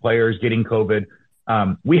of a bunch of players getting COVID.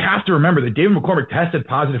 We have to remember that David McCormick tested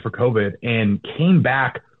positive for COVID and came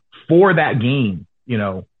back for that game,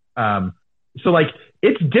 so, like,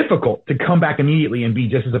 it's difficult to come back immediately and be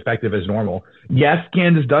just as effective as normal. Yes,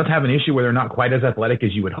 Kansas does have an issue where they're not quite as athletic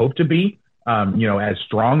as you would hope to be, as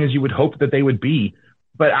strong as you would hope that they would be.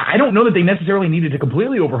 But I don't know that they necessarily needed to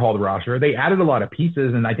completely overhaul the roster. They added a lot of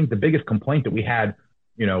pieces, and I think the biggest complaint that we had,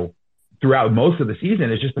 throughout most of the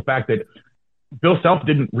season is just the fact that Bill Self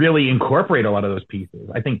didn't really incorporate a lot of those pieces.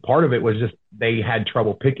 I think part of it was just they had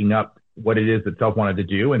trouble picking up what it is that Self wanted to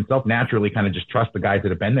do, and Self naturally kind of just trusts the guys that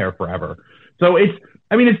have been there forever. So it's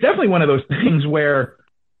definitely one of those things where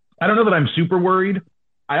I don't know that I'm super worried.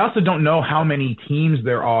 I also don't know how many teams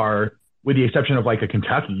there are, with the exception of like a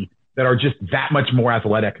Kentucky, that are just that much more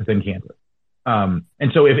athletic than Kansas.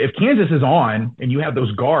 And so if Kansas is on and you have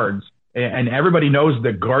those guards, and everybody knows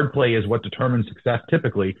that guard play is what determines success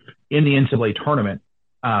typically in the NCAA tournament,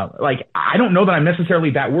 I don't know that I'm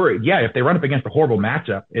necessarily that worried. Yeah, if they run up against a horrible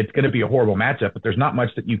matchup, it's going to be a horrible matchup, but there's not much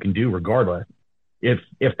that you can do regardless if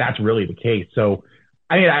that's really the case. So,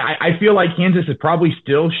 I feel like Kansas is probably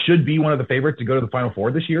still should be one of the favorites to go to the Final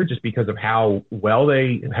Four this year just because of how well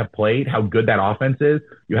they have played, how good that offense is.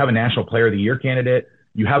 You have a National Player of the Year candidate.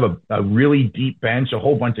 You have a really deep bench, a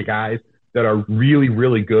whole bunch of guys that are really,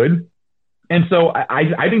 really good. And so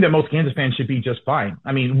I think that most Kansas fans should be just fine.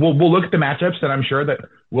 We'll look at the matchups, and I'm sure that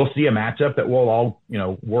we'll see a matchup that we'll all,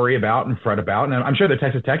 worry about and fret about. And I'm sure that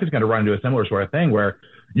Texas Tech is going to run into a similar sort of thing where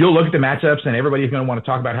you'll look at the matchups and everybody's going to want to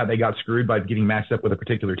talk about how they got screwed by getting matched up with a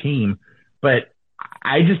particular team. But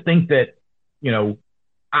I just think that,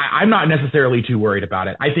 I'm not necessarily too worried about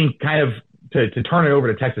it. I think kind of to turn it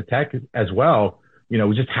over to Texas Tech as well,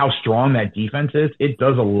 just how strong that defense is. It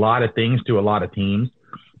does a lot of things to a lot of teams.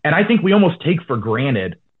 And I think we almost take for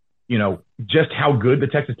granted, just how good the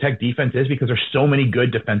Texas Tech defense is because there's so many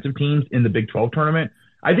good defensive teams in the Big 12 tournament.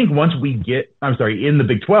 I think in the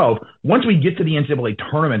Big 12, once we get to the NCAA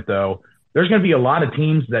tournament, though, there's going to be a lot of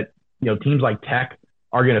teams that, teams like Tech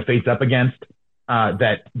are going to face up against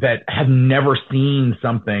that have never seen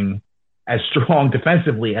something as strong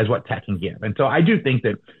defensively as what Tech can give. And so I do think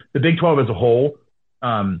that the Big 12 as a whole,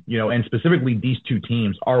 and specifically these two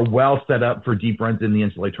teams are well set up for deep runs in the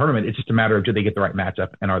NCAA tournament. It's just a matter of, do they get the right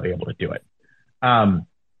matchup and are they able to do it?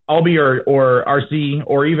 Albie or RC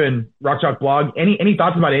or even Rock Chalk Blog, any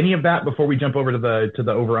thoughts about any of that before we jump over to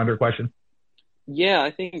the over-under question? Yeah,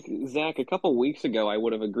 I think, Zach, a couple weeks ago, I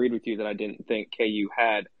would have agreed with you that I didn't think KU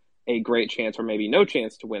had a great chance or maybe no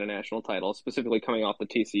chance to win a national title, specifically coming off the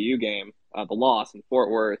TCU game, the loss in Fort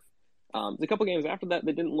Worth. A couple games after that,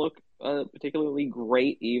 they didn't look particularly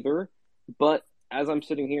great either. But as I'm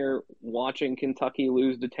sitting here watching Kentucky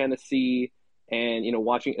lose to Tennessee and,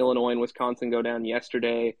 watching Illinois and Wisconsin go down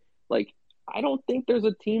yesterday, I don't think there's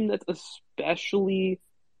a team that's especially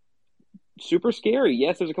super scary.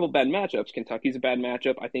 Yes, there's a couple bad matchups. Kentucky's a bad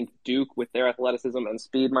matchup. I think Duke, with their athleticism and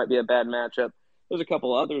speed, might be a bad matchup. There's a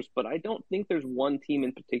couple others, but I don't think there's one team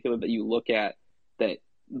in particular that you look at that,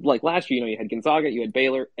 like last year, you had Gonzaga, you had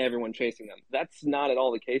Baylor, everyone chasing them. That's not at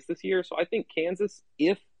all the case this year. So I think Kansas,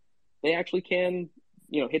 if they actually can,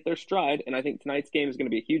 hit their stride, and I think tonight's game is going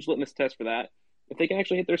to be a huge litmus test for that. If they can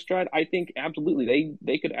actually hit their stride, I think absolutely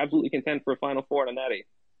they could absolutely contend for a Final Four and a Natty.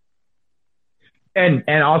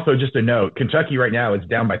 And also just a note, Kentucky right now is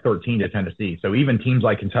down by 13 to Tennessee. So even teams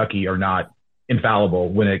like Kentucky are not infallible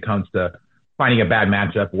when it comes to finding a bad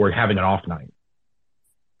matchup or having an off night.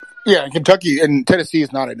 Yeah, Kentucky and Tennessee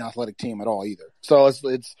is not an athletic team at all either. So I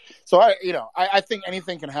think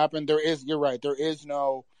anything can happen. You're right. There's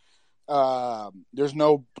no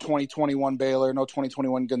 2021 Baylor, no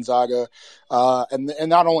 2021 Gonzaga, and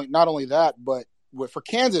not only that, but for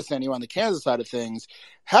Kansas anyway, on the Kansas side of things,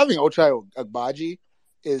 having Ochai Agbaji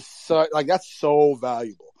is that's so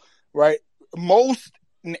valuable, right? Most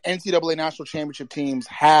NCAA national championship teams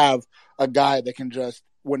have a guy that can just,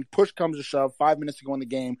 when push comes to shove, 5 minutes to go in the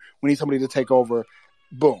game, we need somebody to take over.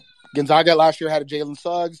 Boom. Gonzaga last year had a Jalen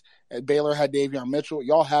Suggs. Baylor had Davion Mitchell.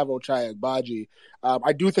 Y'all have Ochai Agbaji.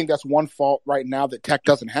 I do think that's one fault right now that Tech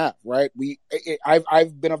doesn't have, right?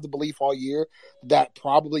 I've been of the belief all year that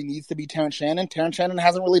probably needs to be Terrence Shannon. Terrence Shannon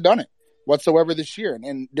hasn't really done it whatsoever this year.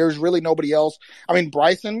 And there's really nobody else. I mean,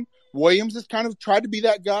 Bryson Williams has kind of tried to be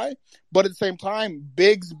that guy, but at the same time,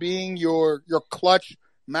 Biggs being your clutch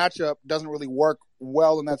matchup doesn't really work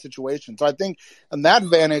well in that situation. So I think on that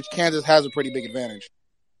advantage, Kansas has a pretty big advantage.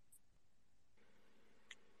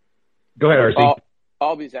 Go ahead, RC.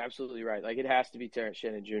 Albie's absolutely right. It has to be Terrence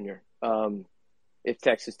Shannon Jr. If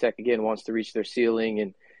Texas Tech, again, wants to reach their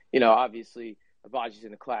ceiling. And, obviously, Abaji's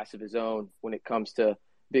in a class of his own when it comes to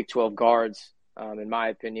Big 12 guards, in my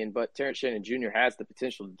opinion. But Terrence Shannon Jr. has the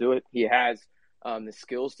potential to do it. He has the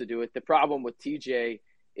skills to do it. The problem with TJ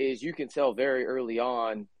is you can tell very early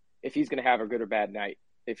on if he's going to have a good or bad night.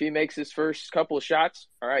 If he makes his first couple of shots,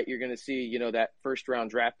 all right, you're going to see, that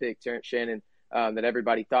first-round draft pick, Terrence Shannon, that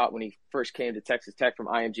everybody thought when he first came to Texas Tech from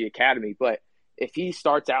IMG Academy. But if he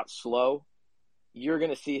starts out slow, you're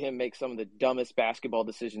going to see him make some of the dumbest basketball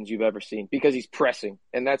decisions you've ever seen because he's pressing.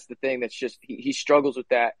 And that's the thing that's just he struggles with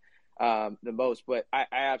that the most. But I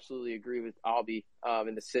absolutely agree with Albie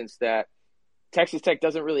in the sense that Texas Tech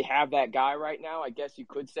doesn't really have that guy right now. I guess you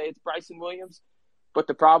could say it's Bryson Williams. But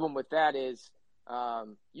the problem with that is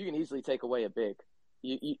you can easily take away a big.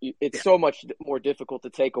 It's so much more difficult to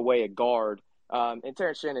take away a guard. And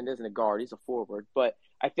Terrence Shannon isn't a guard. He's a forward. But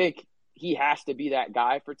I think he has to be that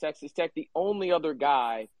guy for Texas Tech. The only other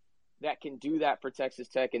guy that can do that for Texas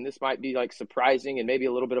Tech, and this might be surprising and maybe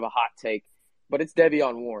a little bit of a hot take, but it's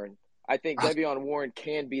De'Vion Warren. I think De'Vion Warren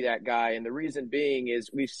can be that guy. And the reason being is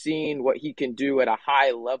we've seen what he can do at a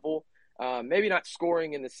high level. Maybe not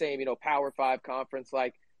scoring in the same, Power 5 conference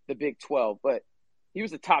like the Big 12, but he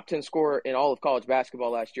was the top 10 scorer in all of college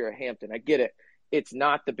basketball last year at Hampton. I get it. It's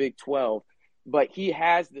not the Big 12. But he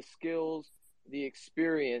has the skills, the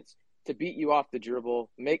experience to beat you off the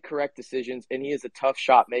dribble, make correct decisions, and he is a tough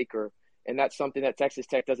shot maker. And that's something that Texas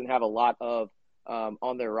Tech doesn't have a lot of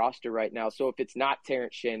on their roster right now. So if it's not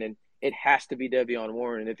Terrence Shannon, it has to be De'Vion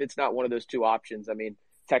Warren. And if it's not one of those two options,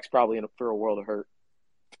 Tech's probably in for a world of hurt.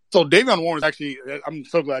 So De'Vion Warren is actually, I'm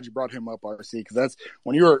so glad you brought him up, RC, because that's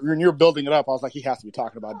when you were building it up, I was like, he has to be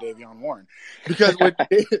talking about De'Vion Warren. Because with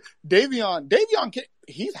De'Vion,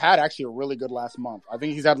 he's had actually a really good last month. I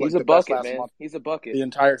think he's had he's the a bucket, best last man. month. He's a bucket the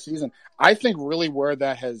entire season. I think really where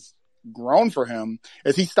that has grown for him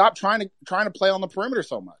is he stopped trying to play on the perimeter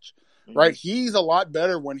so much. Mm-hmm. Right? He's a lot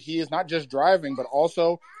better when he is not just driving, but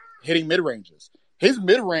also hitting mid-ranges. His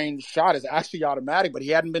mid-range shot is actually automatic, but he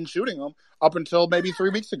hadn't been shooting them up until maybe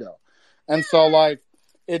 3 weeks ago. And so,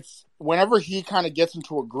 it's whenever he kind of gets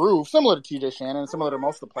into a groove, similar to TJ Shannon, similar to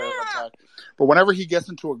most of the players on Tech, but whenever he gets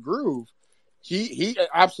into a groove, he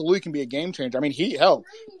absolutely can be a game changer. I mean,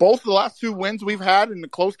 both the last 2 wins we've had in the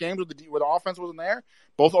close games where the offense wasn't there,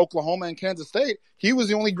 both Oklahoma and Kansas State, he was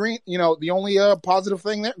the only positive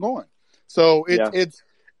thing there going. So it's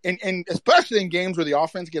and especially in games where the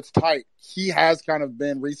offense gets tight, he has kind of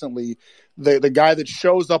been recently the guy that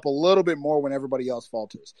shows up a little bit more when everybody else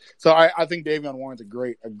falters. So I think Davion Warren's a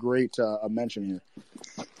great mention here.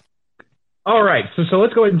 All right, so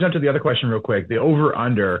let's go ahead and jump to the other question real quick. The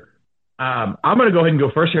over/under. I'm going to go ahead and go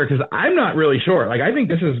first here because I'm not really sure. Like, I think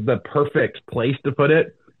this is the perfect place to put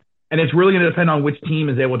it, and it's really going to depend on which team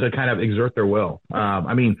is able to kind of exert their will.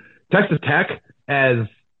 I mean, Texas Tech, as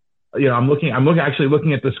you know, I'm actually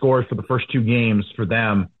looking at the scores for the first 2 games for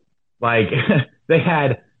them. Like, they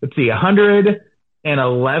had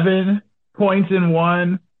 111 points in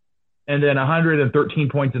one, and then 113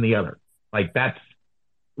 points in the other. Like, that's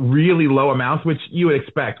really low amounts, which you would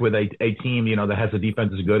expect with a team, you know, that has a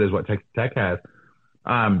defense as good as what Texas Tech has.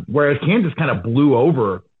 Whereas Kansas kind of blew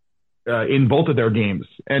over in both of their games.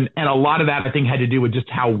 And a lot of that, I think, had to do with just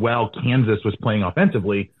how well Kansas was playing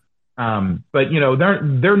offensively. But, you know,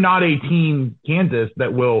 they're not a team, Kansas,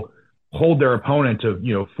 that will hold their opponent to,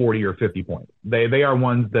 you know, 40 or 50 points. They are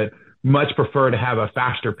ones that much prefer to have a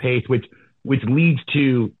faster pace, which leads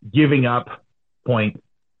to giving up points,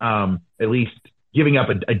 at least giving up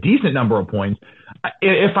a decent number of points.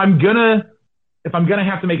 If I'm gonna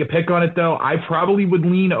have to make a pick on it, though, I probably would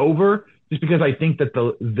lean over just because I think that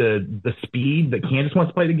the speed that Kansas wants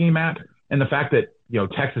to play the game at, and the fact that, you know,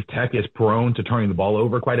 Texas Tech is prone to turning the ball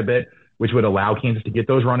over quite a bit, which would allow Kansas to get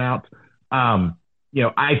those runouts. You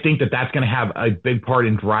know, I think that that's going to have a big part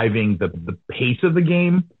in driving the pace of the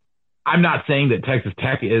game. I'm not saying that Texas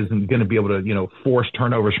Tech isn't going to be able to, you know, force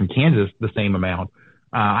turnovers from Kansas the same amount.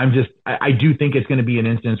 I do think it's going to be an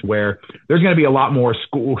instance where there's going to be a lot more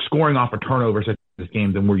scoring off of turnovers at this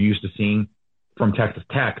game than we're used to seeing from Texas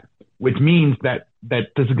Tech, which means that this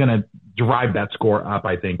is going to drive that score up,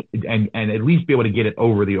 I think, and at least be able to get it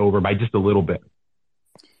over the over by just a little bit.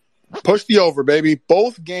 Push the over, baby.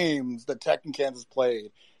 Both games that Tech and Kansas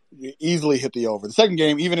played easily hit the over. The second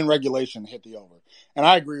game, even in regulation, hit the over. And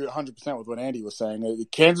I agree 100% with what Andy was saying.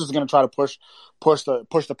 Kansas is going to try to push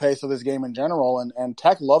the pace of this game in general, and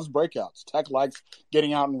Tech loves breakouts. Tech likes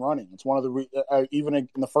getting out and running. It's one of the even in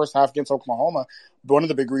the first half against Oklahoma, one of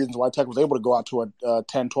the big reasons why Tech was able to go out to a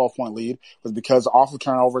 10, 12-point lead was because off of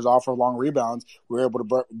turnovers, off of long rebounds, we were able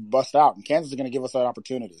to bust out. And Kansas is going to give us that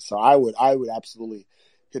opportunity. So I would absolutely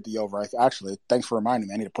hit the over. Actually, thanks for reminding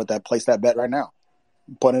me. I need to place that bet right now.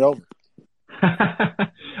 Put it over.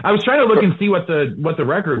 I was trying to look and see what the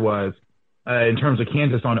record was in terms of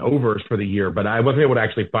Kansas on overs for the year, but I wasn't able to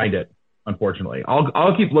actually find it, unfortunately.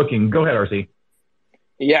 I'll keep looking. Go ahead, RC.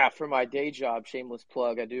 Yeah, for my day job, shameless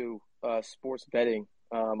plug, I do sports betting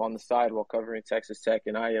on the side while covering Texas Tech,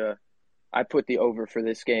 and I put the over for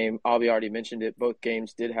this game. Avi already mentioned it. Both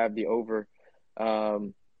games did have the over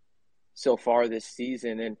so far this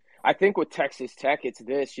season, and I think with Texas Tech, it's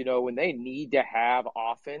this, you know, when they need to have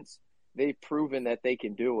offense, they've proven that they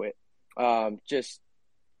can do it. Just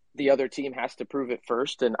the other team has to prove it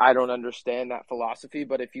first, and I don't understand that philosophy.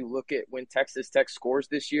 But if you look at when Texas Tech scores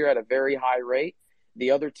this year at a very high rate,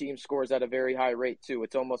 the other team scores at a very high rate too.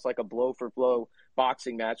 It's almost like a blow-for-blow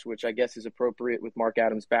boxing match, which I guess is appropriate with Mark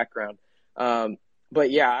Adams' background.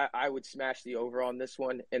 But, yeah, I would smash the over on this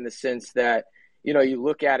one in the sense that, you know, you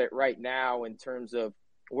look at it right now in terms of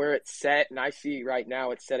where it's set, and I see right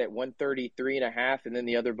now it's set at 133.5, and then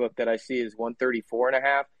the other book that I see is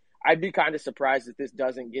 134.5. I'd be kind of surprised if this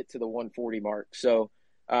doesn't get to the 140 mark. So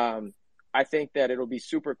I think that it'll be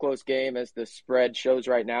super close game as the spread shows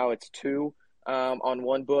right now. It's 2 on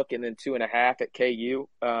one book and then 2.5 at KU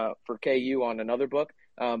for KU on another book,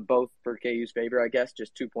 both for KU's favor, I guess,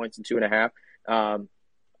 just 2 points and 2.5.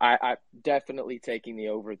 I'm definitely taking the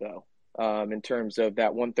over, though. In terms of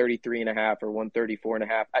that 133.5 or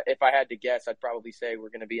 134.5. If I had to guess, I'd probably say we're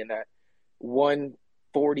going to be in that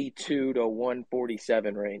 142 to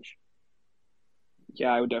 147 range.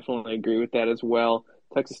 Yeah, I would definitely agree with that as well.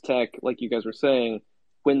 Texas Tech, like you guys were saying,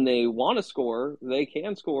 when they want to score, they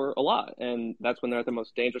can score a lot. And that's when they're at the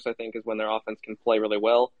most dangerous, I think, is when their offense can play really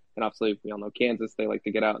well. And obviously, we all know Kansas, they like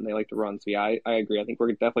to get out and they like to run. So, yeah, I agree. I think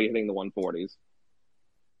we're definitely hitting the 140s.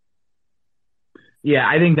 Yeah,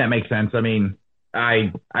 I think that makes sense. I mean,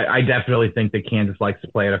 I definitely think that Kansas likes to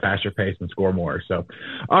play at a faster pace and score more. So,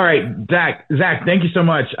 all right, Zach, thank you so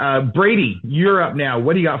much. Brady, you're up now.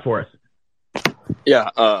 What do you got for us?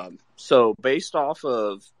 Yeah, so based off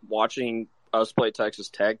of watching us play Texas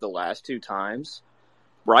Tech the last 2 times,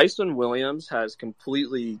 Bryson Williams has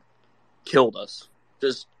completely killed us.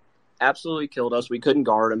 Just absolutely killed us. We couldn't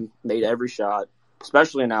guard him, made every shot,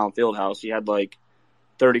 especially in Allen Fieldhouse. He had like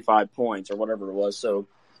 35 points or whatever it was. So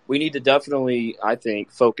we need to definitely, I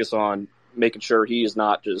think, focus on making sure he is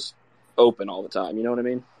not just open all the time. You know what I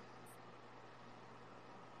mean?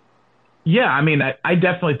 Yeah, I mean, I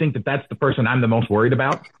definitely think that that's the person I'm the most worried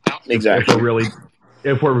about. Exactly.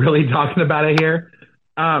 If we're really talking about it here,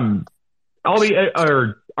 RC.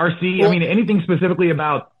 I mean, anything specifically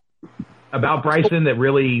about Bryson that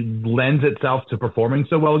really lends itself to performing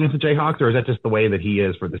so well against the Jayhawks, or is that just the way that he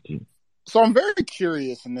is for this team? So I'm very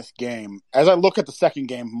curious in this game. As I look at the second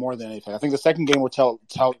game more than anything, I think the second game will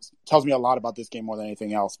tells me a lot about this game more than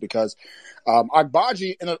anything else, because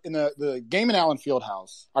Agbaji, in the game in Allen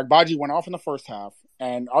Fieldhouse, Agbaji went off in the first half,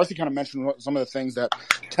 and RC kind of mentioned some of the things that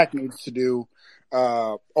Tech needs to do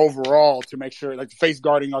overall to make sure, like face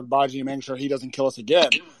guarding Agbaji and making sure he doesn't kill us again.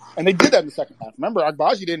 And they did that in the second half. Remember,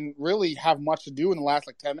 Agbaji didn't really have much to do in the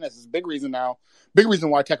last 10 minutes. It's a big reason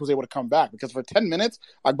why Tech was able to come back, because for 10 minutes,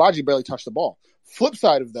 Agbaji barely touched the ball. Flip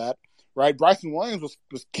side of that, right, Bryson Williams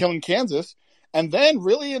was killing Kansas. And then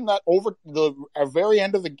really in that very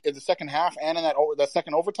end of the second half and in that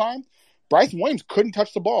second overtime, Bryson Williams couldn't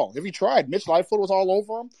touch the ball. If he tried, Mitch Lightfoot was all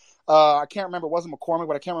over him. I can't remember, it wasn't McCormick,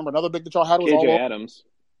 but I can't remember another big that y'all had. Was KJ Adams.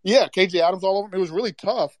 Yeah, KJ Adams all over him. It was really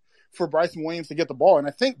tough for Bryson Williams to get the ball. And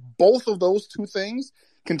I think both of those two things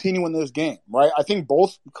continue in this game, right? I think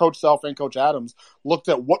both Coach Self and Coach Adams looked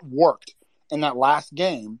at what worked in that last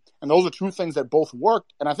game, and those are two things that both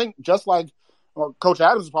worked. And I think just like Coach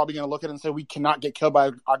Adams is probably going to look at it and say, we cannot get killed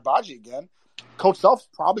by Agbaji again, Coach Self's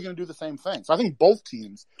probably going to do the same thing. So I think both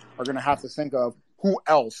teams are going to have to think of who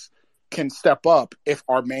else can step up if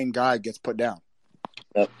our main guy gets put down.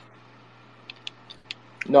 Yep.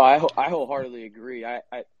 No, I wholeheartedly agree. I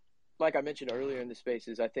like I mentioned earlier in the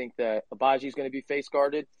spaces, I think that Agbaji is going to be face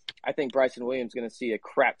guarded. I think Bryson Williams is going to see a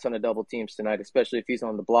crap ton of double teams tonight, especially if he's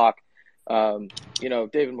on the block. David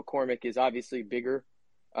McCormick is obviously bigger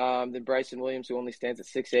than Bryson Williams, who only stands at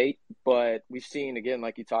 6'8", but we've seen, again,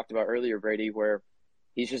 like you talked about earlier, Brady, where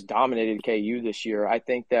he's just dominated KU this year. I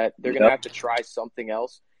think that they're going to have to try something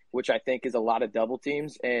else, which I think is a lot of double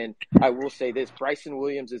teams. And I will say this, Bryson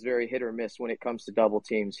Williams is very hit or miss when it comes to double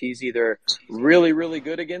teams. He's either really, really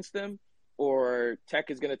good against them, or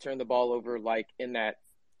Tech is going to turn the ball over like in that,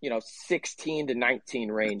 16 to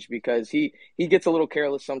 19 range, because he gets a little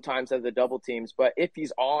careless sometimes as the double teams. But if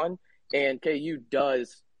he's on and KU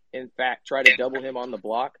does, in fact, try to double him on the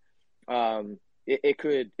block, it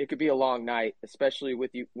could be a long night, especially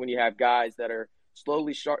when you have guys that are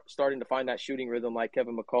slowly starting to find that shooting rhythm, like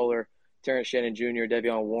Kevin McCullough, Terrence Shannon Jr.,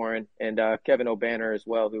 Devion Warren, and Kevin O'Banner as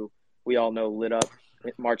well, who we all know lit up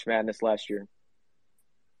March Madness last year.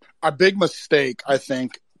 A big mistake, I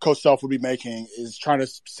think, Coach Self would be making is trying to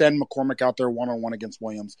send McCormick out there one-on-one against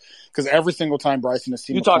Williams, because every single time Bryson has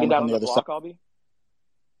seen you McCormick talking down on the other block, side. Albie?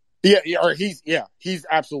 He's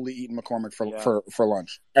absolutely eating McCormick for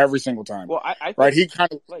lunch every single time. Well, I think, right, he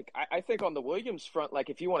kind of I think on the Williams front, like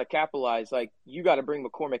if you want to capitalize, like you got to bring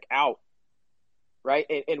McCormick out, right?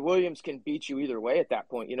 And Williams can beat you either way at that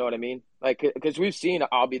point. You know what I mean? Like, because we've seen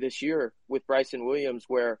Albie this year with Bryson Williams,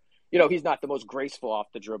 where he's not the most graceful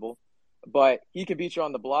off the dribble, but he can beat you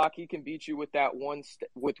on the block. He can beat you with that one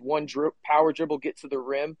power dribble, get to the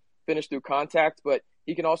rim, finish through contact, but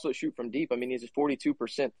he can also shoot from deep. I mean, he's a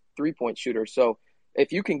 42% three-point shooter. So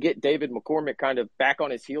if you can get David McCormick kind of back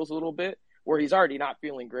on his heels a little bit, where he's already not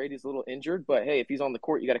feeling great, he's a little injured, but hey, if he's on the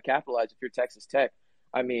court, you got to capitalize if you're Texas Tech.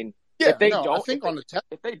 I mean, if they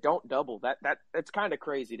don't double, that's kind of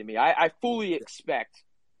crazy to me. I fully expect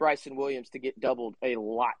Bryson Williams to get doubled a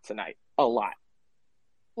lot tonight. A lot.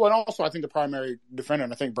 Well, and also I think the primary defender,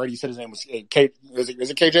 and I think Brady said his name was is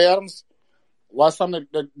it KJ Adams? Last time they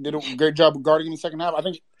did a great job of guarding in the second half. I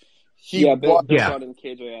think Bill brought in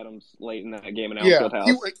KJ Adams late in that game in Allen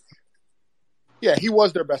Fieldhouse. He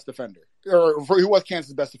was their best defender. Or he was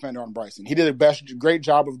Kansas' best defender on Bryson. He did a great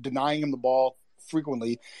job of denying him the ball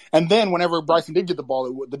frequently. And then whenever Bryson did get the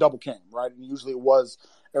ball, the double came, right? And usually it was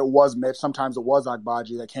Mitch. Sometimes it was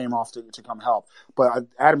Agbaji that came off to come help. But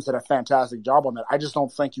Adams did a fantastic job on that. I just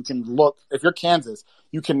don't think you can look – if you're Kansas,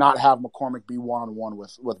 you cannot have McCormick be one-on-one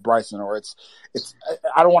with Bryson, or it's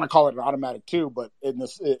I don't want to call it an automatic two, but in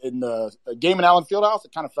the game in Allen Fieldhouse,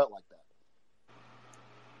 it kind of felt like that.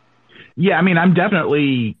 Yeah, I mean, I'm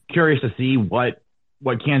definitely curious to see what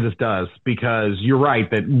Kansas does, because you're right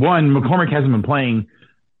that, one, McCormick hasn't been playing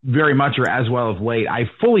very much or as well of late. I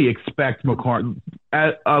fully expect McCormick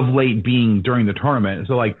of late being during the tournament.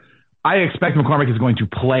 So, I expect McCormick is going to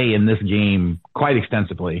play in this game quite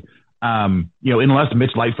extensively. Unless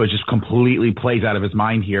Mitch Lightfoot just completely plays out of his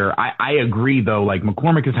mind here. I agree though, like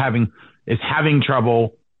McCormick is having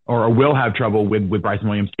trouble or will have trouble with Bryson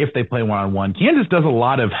Williams if they play one-on-one. Kansas does a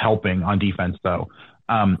lot of helping on defense though.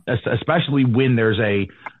 Especially when there's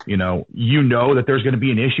that there's going to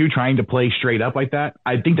be an issue trying to play straight up like that.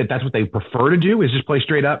 I think that's what they prefer to do is just play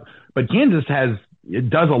straight up. But Kansas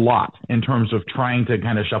does a lot in terms of trying to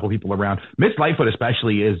kind of shuffle people around. Mitch Lightfoot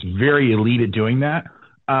especially is very elite at doing that.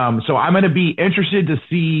 So I'm going to be interested to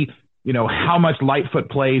see, how much Lightfoot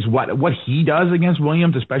plays, what he does against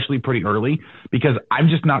Williams, especially pretty early, because I'm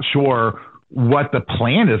just not sure what the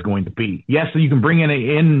plan is going to be. Yes, so you can bring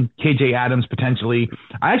in KJ Adams potentially.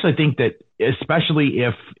 I actually think that especially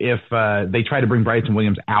if they try to bring Bryson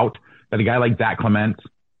Williams out, that a guy like Zach Clement,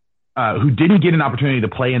 who didn't get an opportunity to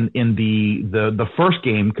play in the first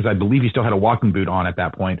game because I believe he still had a walking boot on at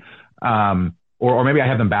that point, or maybe I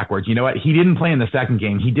have them backwards. You know what? He didn't play in the second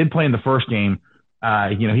game. He did play in the first game.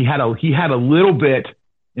 He had a little bit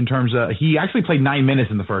in terms of he actually played 9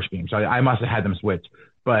 minutes in the first game, so I must have had them switch.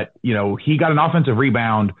 But, he got an offensive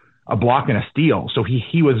rebound, a block, and a steal. So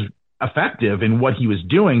he was effective in what he was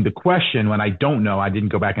doing. The question, when I don't know, I didn't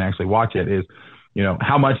go back and actually watch it, is,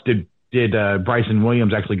 how much did Bryson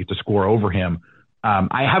Williams actually get to score over him?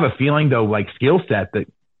 I have a feeling, though, like skill set that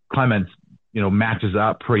Clements, matches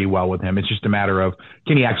up pretty well with him. It's just a matter of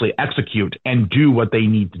can he actually execute and do what they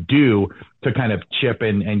need to do to kind of chip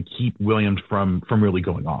and keep Williams from really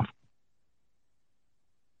going off.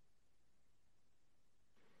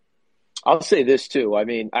 I'll say this too. I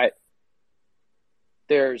mean,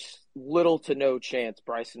 there's little to no chance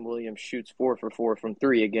Bryson Williams shoots 4 for 4 from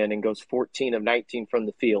 3 again and goes 14 of 19 from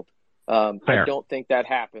the field. I don't think that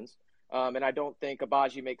happens. And I don't think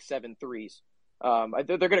Agbaji makes 7 threes.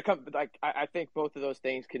 They're going to come. I think both of those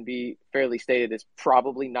things can be fairly stated as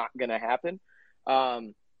probably not going to happen.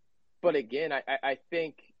 But again, I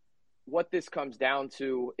think what this comes down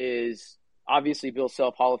to is, obviously, Bill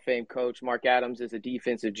Self, Hall of Fame coach, Mark Adams is a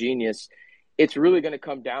defensive genius. It's really going to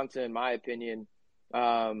come down to, in my opinion,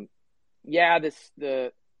 the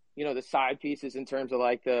side pieces in terms of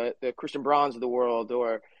like the Christian Brauns of the world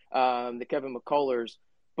or the Kevin McCullers,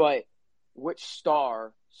 but which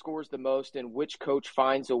star scores the most and which coach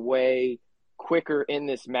finds a way quicker in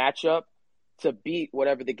this matchup to beat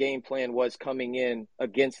whatever the game plan was coming in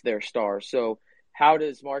against their star. So how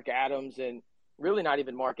does Mark Adams, and really not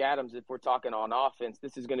even Mark Adams, if we're talking on offense,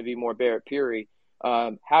 this is going to be more Barrett Peary.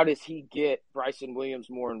 How does he get Bryson Williams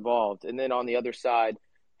more involved? And then on the other side,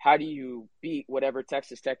 how do you beat whatever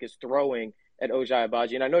Texas Tech is throwing at Ojai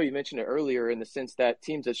Agbaji? And I know you mentioned it earlier in the sense that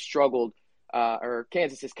teams have struggled, or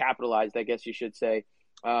Kansas has capitalized, I guess you should say,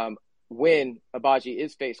 when Agbaji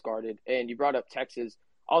is face guarded. And you brought up Texas.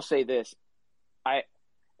 I'll say this.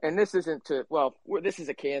 This is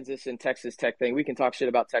a Kansas and Texas Tech thing. We can talk shit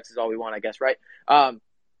about Texas all we want, I guess, right?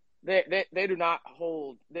 They do not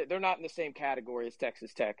hold – they're not in the same category as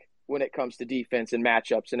Texas Tech when it comes to defense and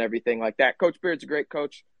matchups and everything like that. Coach Beard's a great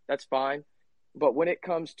coach. That's fine. But when it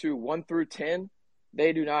comes to 1 through 10,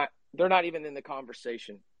 they're not even in the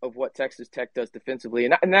conversation of what Texas Tech does defensively.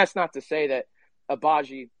 And that's not to say that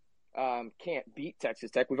Agbaji can't beat Texas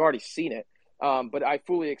Tech. We've already seen it. But I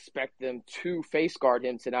fully expect them to face guard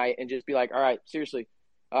him tonight and just be like, all right, seriously,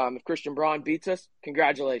 if Christian Braun beats us,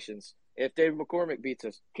 congratulations. If David McCormick beats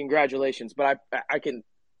us, congratulations. But I can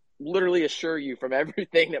literally assure you from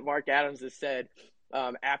everything that Mark Adams has said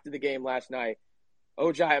after the game last night,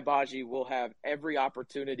 Ojai Agbaji will have every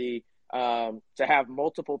opportunity to have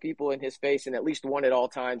multiple people in his face and at least one at all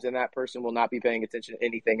times, and that person will not be paying attention to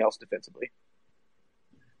anything else defensively.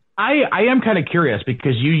 I am kind of curious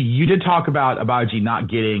because you did talk about Agbaji not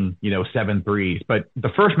getting 7 threes, but the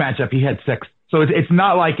first matchup he had 6. So it's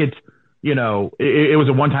not like it's it was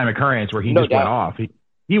a one-time occurrence where he just went off.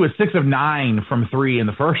 He was 6 of 9 from 3 in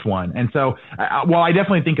the first one, and so while I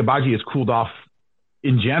definitely think Agbaji has cooled off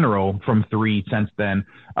in general from 3 since then,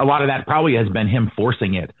 a lot of that probably has been him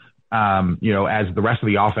forcing it. As the rest of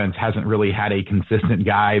the offense hasn't really had a consistent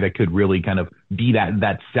guy that could really kind of be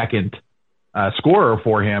that second scorer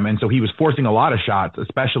for him. And so he was forcing a lot of shots,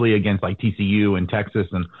 especially against like TCU and Texas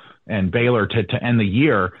and Baylor to end the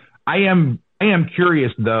year. I am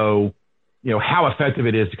curious though, how effective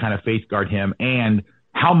it is to kind of face guard him and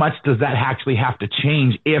how much does that actually have to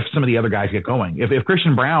change if some of the other guys get going? If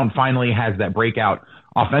Christian Braun finally has that breakout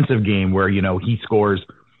offensive game where, he scores,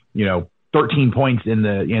 13 points in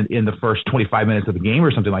the first 25 minutes of the game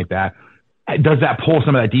or something like that, does that pull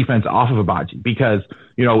some of that defense off of Agbaji? Because,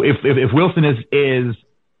 if Wilson is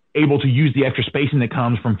able to use the extra spacing that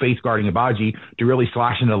comes from face guarding Agbaji to really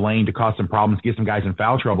slash into the lane to cause some problems, get some guys in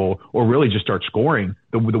foul trouble, or really just start scoring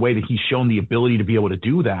the way that he's shown the ability to be able to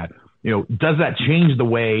do that. Does that change the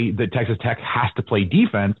way that Texas Tech has to play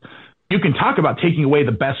defense? You can talk about taking away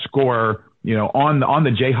the best scorer, on the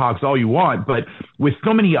Jayhawks all you want, but with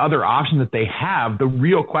so many other options that they have, the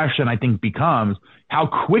real question I think becomes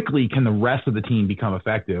how quickly can the rest of the team become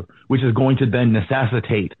effective, which is going to then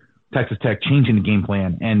necessitate Texas Tech changing the game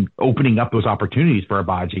plan and opening up those opportunities for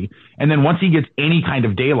Agbaji. And then once he gets any kind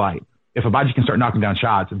of daylight, if Agbaji can start knocking down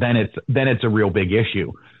shots, then it's a real big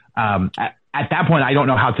issue. At that point, I don't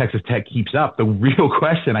know how Texas Tech keeps up. The real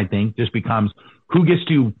question, I think, just becomes who gets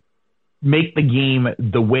to make the game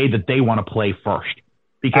the way that they want to play first.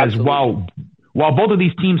 Because while both of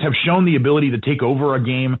these teams have shown the ability to take over a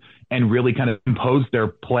game and really kind of impose their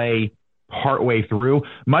play partway through,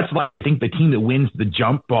 much like I think the team that wins the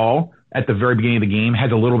jump ball at the very beginning of the game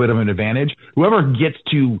has a little bit of an advantage. Whoever gets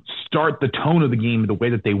to start the tone of the game the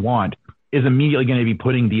way that they want is immediately going to be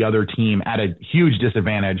putting the other team at a huge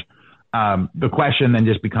disadvantage. The question then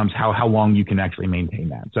just becomes how long you can actually maintain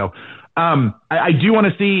that. So I do want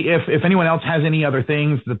to see if anyone else has any other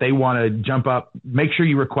things that they want to jump up. Make sure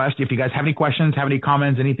you request if you guys have any questions, have any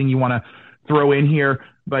comments, anything you want to throw in here.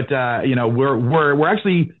 But we're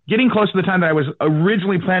actually getting close to the time that I was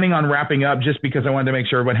originally planning on wrapping up, just because I wanted to make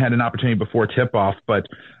sure everyone had an opportunity before tip off. But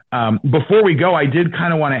before we go, I did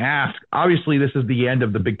kind of want to ask. Obviously, this is the end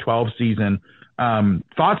of the Big 12 season.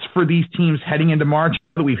 Thoughts for these teams heading into March?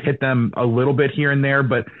 We've hit them a little bit here and there,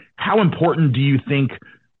 but how important do you think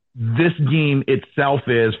this game itself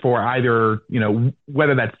is for either,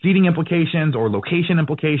 whether that's seeding implications or location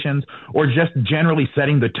implications, or just generally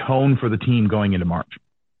setting the tone for the team going into March?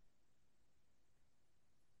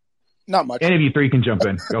 Not much. Any of you three can jump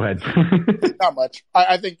in. Go ahead. Not much.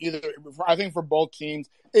 I think for both teams,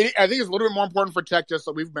 I think it's a little bit more important for Tech, just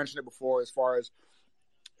so we've mentioned it before, as far as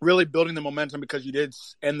really building the momentum, because you did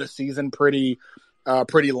end the season pretty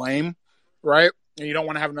lame, right? And you don't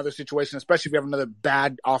want to have another situation, especially if you have another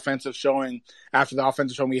bad offensive showing after the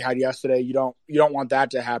offensive showing we had yesterday. You don't want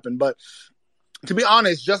that to happen. But to be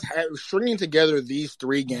honest, just stringing together these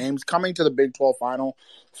three games, coming to the Big 12 final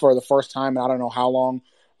for the first time in I don't know how long,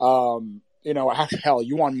 hell,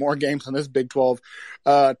 you won more games in this Big 12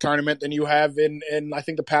 tournament than you have in I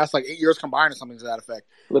think the past 8 years combined, or something to that effect.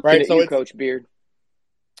 Looking right? at So you, Coach Beard.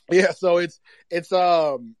 Yeah, so it's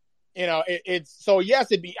so yes,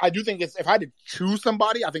 I do think if I had to choose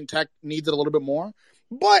somebody, I think Tech needs it a little bit more.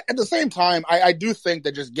 But at the same time, I do think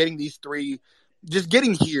that just getting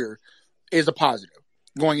here is a positive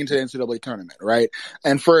going into the NCAA tournament, right?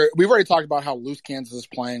 And we've already talked about how loose Kansas is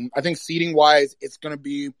playing. I think seeding wise, it's going to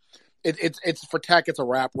be it's for Tech. It's a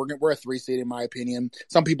wrap. We're a 3 seed in my opinion.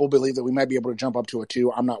 Some people believe that we might be able to jump up to a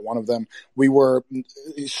 2. I'm not one of them. We were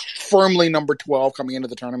firmly number 12 coming into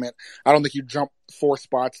the tournament. I don't think you jump 4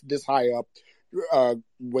 spots this high up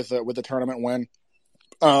with the tournament win.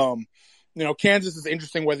 Kansas is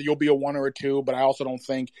interesting whether you'll be a 1 or a 2, but I also don't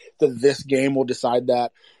think that this game will decide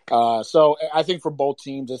that. So I think for both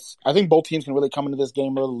teams, I think both teams can really come into this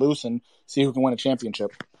game really loose and see who can win a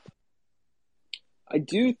championship. I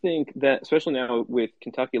do think that, especially now with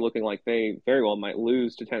Kentucky looking like they very well might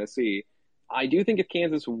lose to Tennessee, I do think if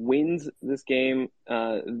Kansas wins this game,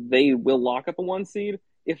 they will lock up a 1 seed.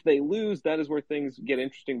 If they lose, that is where things get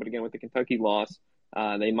interesting. But again, with the Kentucky loss,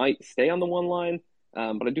 they might stay on the 1 line.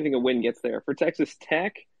 But I do think a win gets there. For Texas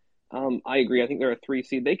Tech, I agree. I think they're a 3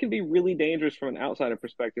 seed. They can be really dangerous from an outsider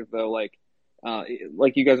perspective, though. Like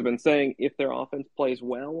you guys have been saying, if their offense plays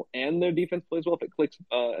well and their defense plays well, if it clicks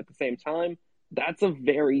at the same time, that's a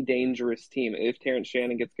very dangerous team. If Terrence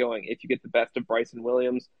Shannon gets going, if you get the best of Bryson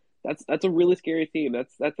Williams, that's a really scary team.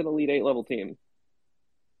 That's an Elite 8 level team.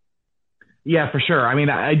 Yeah, for sure. I mean,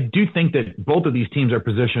 I do think that both of these teams are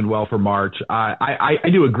positioned well for March. I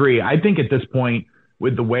do agree. I think at this point,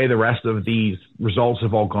 with the way the rest of these results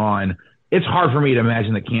have all gone, it's hard for me to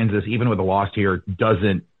imagine that Kansas, even with a loss here,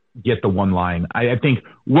 doesn't get the 1 line. I think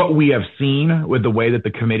what we have seen with the way that the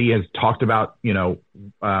committee has talked about,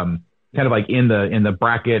 kind of like in the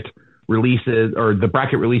bracket releases, or the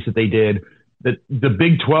bracket release that they did, that the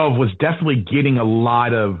Big 12 was definitely getting a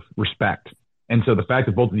lot of respect. And so the fact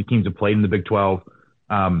that both of these teams have played in the Big 12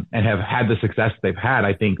 and have had the success they've had,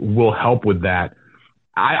 I think will help with that.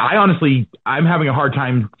 I honestly, I'm having a hard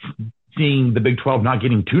time seeing the Big 12 not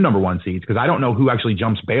getting 2 number 1 seeds, because I don't know who actually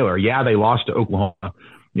jumps Baylor. Yeah, they lost to Oklahoma,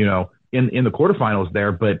 in the quarterfinals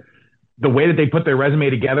there, but the way that they put their resume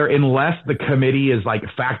together, unless the committee is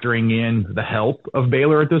factoring in the health of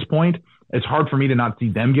Baylor at this point, it's hard for me to not see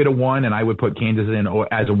them get a 1, and I would put Kansas in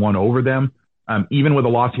as a 1 over them. even with a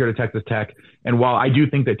loss here to Texas Tech. And while I do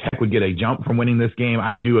think that Tech would get a jump from winning this game,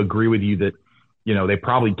 I do agree with you that, they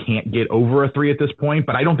probably can't get over a 3 at this point,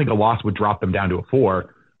 but I don't think a loss would drop them down to a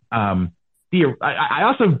 4. I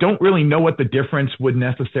also don't really know what the difference would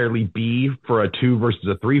necessarily be for a 2 versus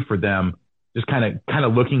a 3 for them. Just kind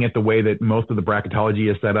of looking at the way that most of the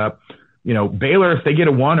bracketology is set up. Baylor, if they get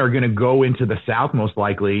a 1, are going to go into the South most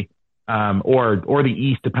likely, or the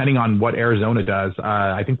East, depending on what Arizona does.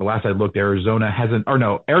 I think the last I looked, Arizona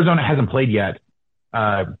hasn't played yet.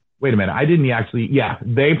 Wait a minute.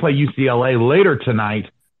 They play UCLA later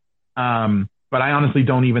tonight. But I honestly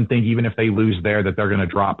don't even think, even if they lose there, that they're going to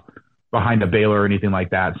drop behind a Baylor or anything like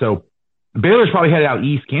that. So Baylor's probably headed out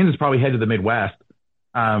East. Kansas probably headed to the Midwest.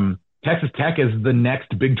 Texas Tech as the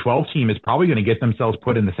next Big 12 team is probably going to get themselves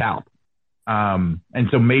put in the South. And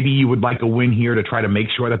so maybe you would like a win here to try to make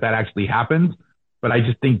sure that actually happens. But I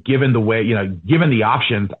just think given the way, given the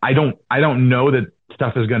options, I don't know that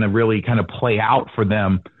stuff is going to really kind of play out for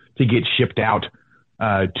them to get shipped out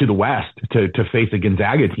to the West to face a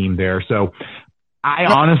Gonzaga team there. So I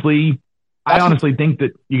honestly think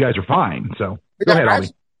that you guys are fine. So go ahead, Ollie.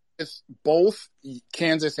 It's both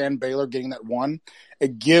Kansas and Baylor getting that 1.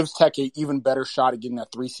 It gives Tech an even better shot at getting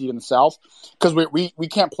that 3 seed in the South, because we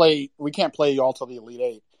can't play y'all till the Elite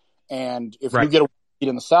 8, and if you get a seed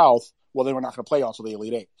in the South, well, then we're not going to play y'all till the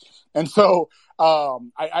Elite 8. And so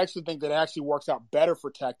I actually think that it actually works out better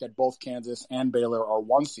for Tech that both Kansas and Baylor are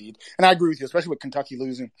 1 seed. And I agree with you, especially with Kentucky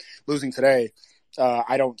losing today.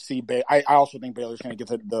 I don't see I also think Baylor's going to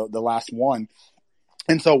get the last 1.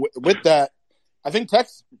 And so with that, I think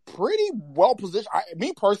Tech's pretty well positioned.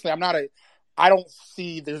 Me personally, I don't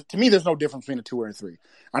see to me, there's no difference between a 2 or a 3.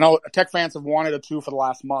 I know Tech fans have wanted a 2 for the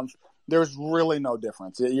last month. There's really no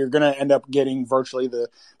difference. You're going to end up getting virtually the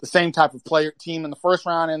same type of team in the first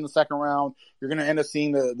round and in the second round. You're going to end up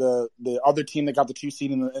seeing the other team that got the 2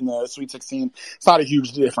 seed in the Sweet 16. It's not a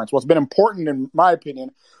huge difference. What's been important, in my opinion,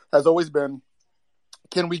 has always been,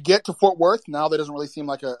 can we get to Fort Worth? Now that doesn't really seem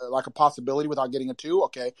like a possibility without getting a 2.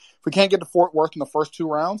 Okay. If we can't get to Fort Worth in the first 2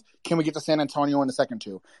 rounds, can we get to San Antonio in the second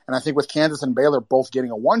 2? And I think with Kansas and Baylor both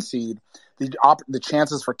getting a 1 seed, the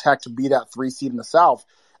chances for Tech to be that 3 seed in the South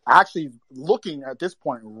actually looking at this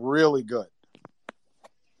point really good.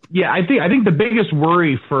 Yeah, I think the biggest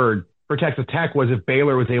worry for Texas Tech was if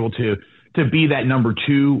Baylor was able to be that number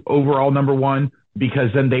 2 overall number 1, because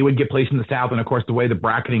then they would get placed in the South. And of course, the way the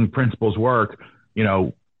bracketing principles work,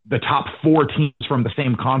 the top 4 teams from the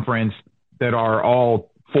same conference that are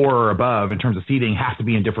all 4 or above in terms of seeding have to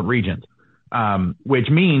be in different regions, which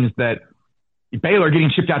means that Baylor getting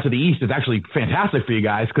shipped out to the East is actually fantastic for you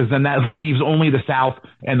guys, because then that leaves only the South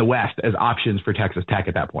and the West as options for Texas Tech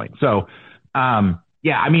at that point. So, I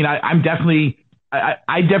definitely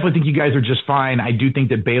think you guys are just fine. I do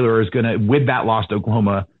think that Baylor is going to, with that loss to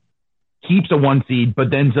Oklahoma, keeps a 1 seed,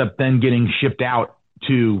 but ends up then getting shipped out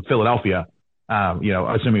to Philadelphia,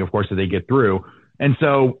 assuming, of course, that they get through. And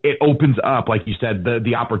so it opens up, like you said,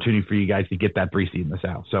 the opportunity for you guys to get that 3 seed in the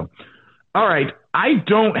South. So, all right. I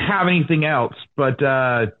don't have anything else, but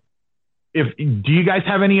do you guys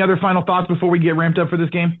have any other final thoughts before we get ramped up for this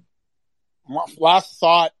game? My last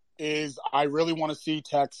thought is I really want to see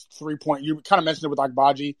Tech's 3-point. You kind of mentioned it with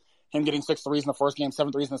Agbaji, him getting 6 threes in the first game,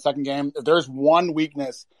 7 threes in the second game. If there's one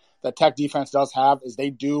weakness that Tech defense does have, is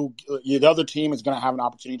the other team is going to have an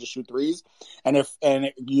opportunity to shoot threes.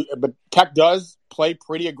 But Tech does play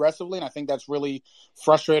pretty aggressively, and I think that's really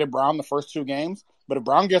frustrated Brown the first 2 games. But if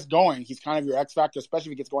Brown gets going, he's kind of your X factor,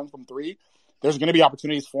 especially if he gets going from 3. There's going to be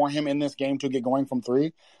opportunities for him in this game to get going from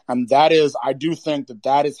 3. And I do think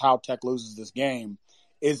that is how Tech loses this game,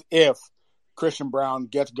 is if Christian Brown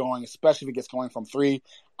gets going, especially if he gets going from 3.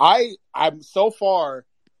 I'm so far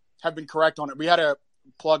have been correct on it. We had a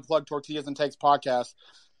plug Tortillas and Takes podcast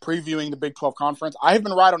previewing the Big 12 conference. I have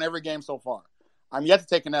been right on every game so far. I'm yet to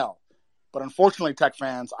take an L. But unfortunately, Tech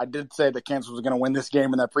fans, I did say that Kansas was going to win this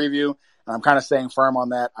game in that preview, and I'm kind of staying firm on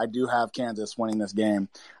that. I do have Kansas winning this game.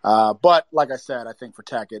 But like I said, I think for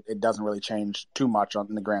Tech, it doesn't really change too much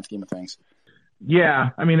in the grand scheme of things.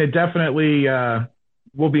 Yeah, I mean, it definitely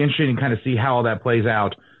will be interesting to kind of see how all that plays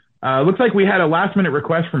out. Looks like we had a last-minute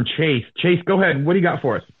request from Chase. Chase, go ahead. What do you got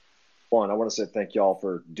for us? One, I want to say thank y'all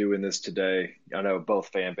for doing this today. I know both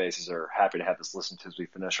fan bases are happy to have this listened to as we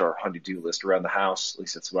finish our honey-do list around the house. At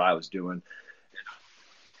least that's what I was doing.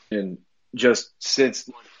 And just since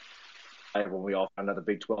when we all found out the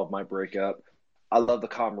Big 12 might break up, I love the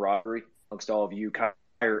camaraderie amongst all of you kind of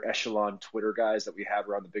higher echelon Twitter guys that we have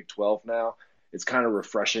around the Big 12 now. It's kind of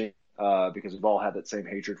refreshing because we've all had that same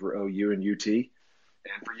hatred for OU and UT. And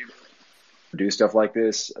for you to do stuff like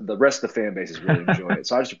this, the rest of the fan base is really enjoying it.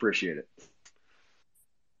 So I just appreciate it.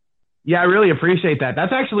 Yeah, I really appreciate that.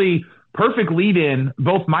 That's actually perfect lead in.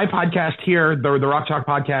 Both my podcast here, the Rock Chalk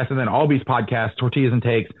podcast, and then Alby's podcast, Tortillas and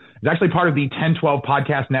Takes, is actually part of the 10-12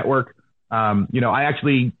 podcast network. I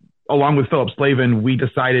actually, along with Philip Slavin, we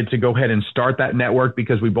decided to go ahead and start that network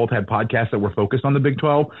because we both had podcasts that were focused on the Big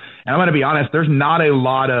 12. And I'm going to be honest, there's not a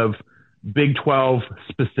lot of Big 12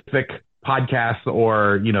 specific podcasts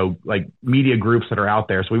or, like media groups that are out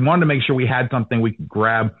there. So we wanted to make sure we had something we could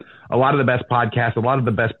grab a lot of the best podcasts, a lot of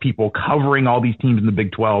the best people covering all these teams in the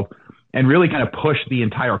Big 12 and really kind of push the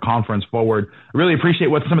entire conference forward. I really appreciate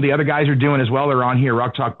what some of the other guys are doing as well. They're on here,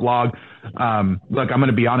 Rock Chalk Blog. Look, I'm going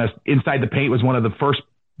to be honest. Inside the Paint was one of the first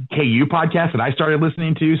KU podcasts that I started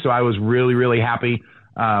listening to. So I was really, really happy,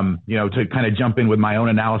 to kind of jump in with my own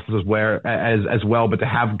analysis as well, but to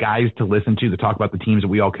have guys to listen to talk about the teams that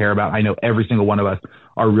we all care about. I know every single one of us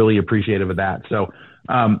are really appreciative of that. So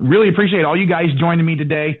really appreciate all you guys joining me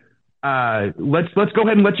today. Let's go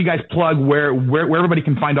ahead and let you guys plug where everybody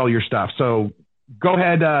can find all your stuff. So go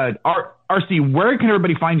ahead, RC, where can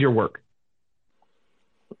everybody find your work?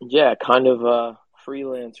 Yeah, kind of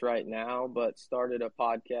freelance right now, but started a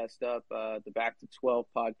podcast up, the Back to 12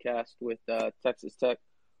 podcast with Texas Tech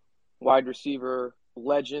wide receiver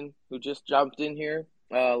legend who just jumped in here,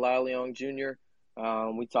 Lyle Leong Jr.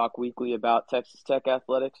 We talk weekly about Texas Tech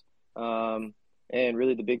athletics and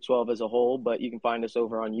really the Big 12 as a whole, but you can find us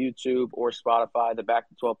over on YouTube or Spotify, the Back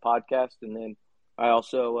to 12 podcast. And then I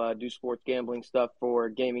also do sports gambling stuff for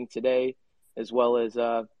Gaming Today, as well as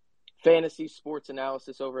fantasy sports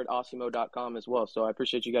analysis over at Osimo.com as well. So I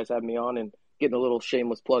appreciate you guys having me on and getting a little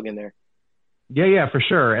shameless plug in there. Yeah, for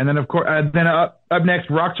sure. And then, of course, up next,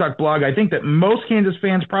 Rock Chalk Blog. I think that most Kansas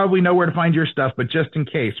fans probably know where to find your stuff, but just in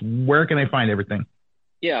case, where can they find everything?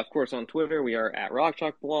 Yeah, of course, on Twitter, we are at Rock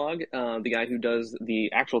Chalk Blog. The guy who does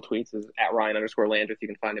the actual tweets is at Ryan_Landreth. You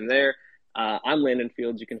can find him there. I'm Landon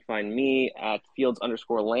Fields. You can find me at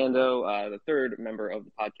Fields_Lando. The third member of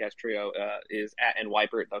the podcast trio is at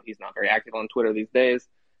NWipert, though he's not very active on Twitter these days.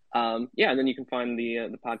 And then you can find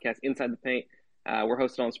the podcast Inside the Paint. We're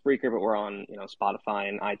hosted on Spreaker, but we're on Spotify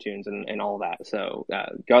and iTunes and all that. So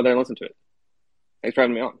go out there and listen to it. Thanks for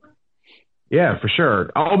having me on. Yeah, for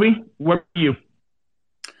sure. Albie, what are you?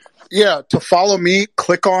 Yeah, to follow me,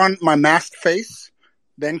 click on my masked face,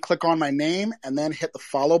 then click on my name, and then hit the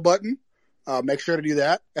follow button. Make sure to do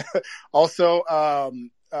that. Also,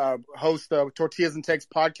 host the Tortillas and Takes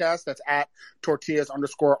podcast. That's at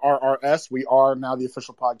Tortillas_RRS. We are now the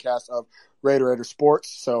official podcast of Raider Sports.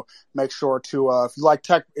 So make sure to,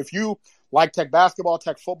 if you like Tech basketball,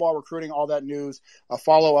 Tech football, recruiting, all that news,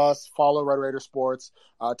 follow us, follow Raider Sports,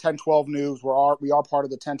 10-12 News. We are part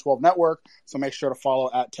of the 10-12 network, so make sure to follow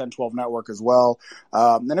at 10-12 Network as well.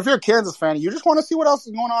 And if you're a Kansas fan and you just want to see what else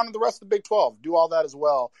is going on in the rest of the Big 12, do all that as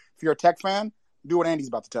well. If you're a Tech fan, do what Andy's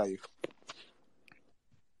about to tell you.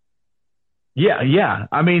 Yeah.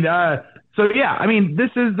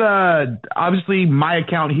 This is obviously my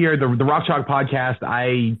account here, the Rock Chalk podcast.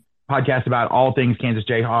 I podcast about all things Kansas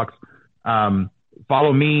Jayhawks.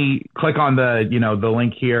 Follow me, click on the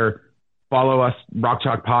link here, follow us, Rock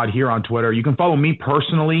Chalk Pod here on Twitter. You can follow me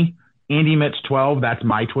personally, AndyMitz12. That's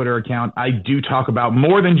my Twitter account. I do talk about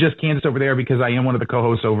more than just Kansas over there because I am one of the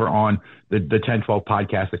co-hosts over on the 10-12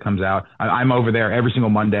 podcast that comes out. I'm over there every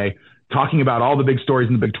single Monday talking about all the big stories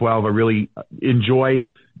in the Big 12. I really enjoy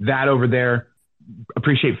that over there.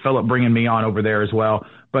 Appreciate Philip bringing me on over there as well.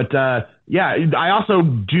 But I also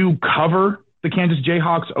do cover the Kansas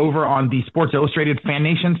Jayhawks over on the Sports Illustrated Fan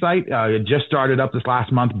Nation site. It just started up this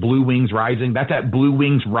last month, Blue Wings Rising. That's at Blue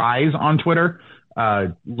Wings Rise on Twitter.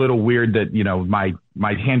 Little weird that,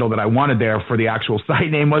 my handle that I wanted there for the actual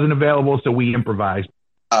site name wasn't available, so we improvised.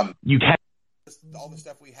 You can all the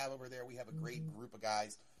stuff we have over there. We have a great group of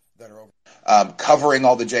guys that are over covering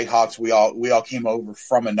all the Jayhawks. We all came over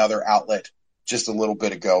from another outlet just a little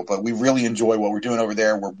bit ago, but we really enjoy what we're doing over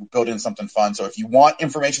there. We're building something fun. So if you want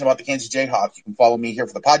information about the Kansas Jayhawks, you can follow me here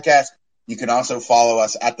for the podcast. You can also follow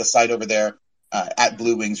us at the site over there at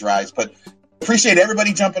Blue Wings Rise. But appreciate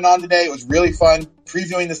everybody jumping on today. It was really fun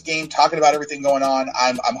previewing this game, talking about everything going on.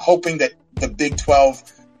 I'm hoping that the Big 12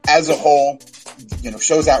 as a whole,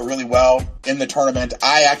 shows out really well in the tournament.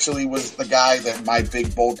 I actually was the guy that my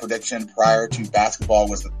big bold prediction prior to basketball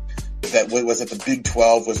was that the Big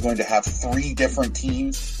 12 was going to have 3 different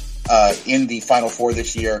teams in the Final Four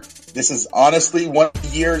this year. This is honestly one of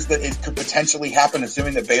the years that it could potentially happen,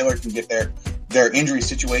 assuming that Baylor can get their injury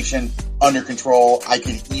situation under control. I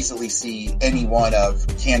could easily see any one of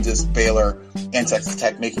Kansas, Baylor, and Texas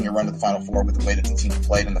Tech making a run to the Final Four with the way that the team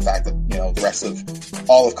played and the fact that, the rest of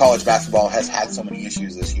all of college basketball has had so many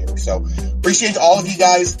issues this year. So appreciate all of you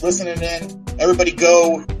guys listening in. everybody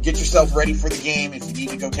go get yourself ready for the game. If you need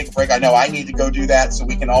to go take a break, I know I need to go do that so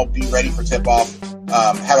we can all be ready for tip-off.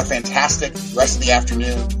 Have a fantastic rest of the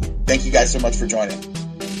afternoon. Thank you guys so much for joining.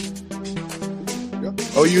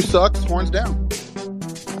 OU sucks, horns down.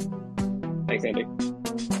 Thanks, Andy.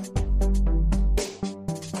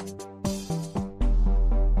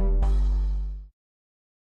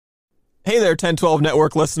 Hey there, 1012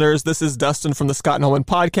 Network listeners. This is Dustin from the Scott and Holman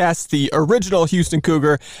Podcast, the original Houston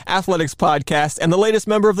Cougar athletics podcast, and the latest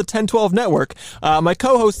member of the 1012 Network. My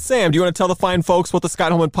co-host, Sam, do you want to tell the fine folks what the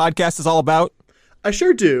Scott and Holman Podcast is all about? I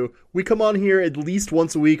sure do. We come on here at least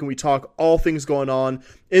once a week and we talk all things going on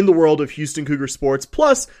in the world of Houston Cougar sports.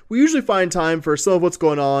 Plus, we usually find time for some of what's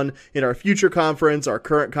going on in our future conference, our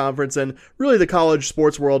current conference, and really the college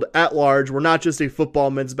sports world at large. We're not just a football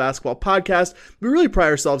and men's basketball podcast. We really pride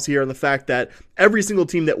ourselves here on the fact that every single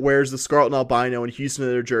team that wears the Scarlet and Albino in Houston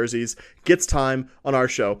in their jerseys gets time on our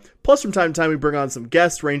show. Plus, from time to time, we bring on some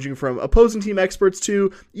guests ranging from opposing team experts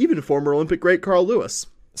to even former Olympic great Carl Lewis.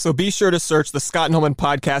 So be sure to search the Scott and Holman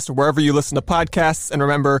Podcast wherever you listen to podcasts. And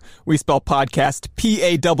remember, we spell podcast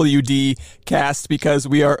P-A-W-D cast because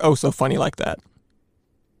we are oh so funny like that.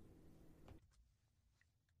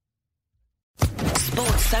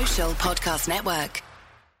 Sports Social Podcast Network.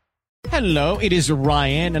 Hello, it is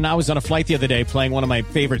Ryan, and I was on a flight the other day playing one of my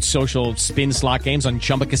favorite social spin slot games on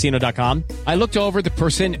ChumbaCasino.com. I looked over the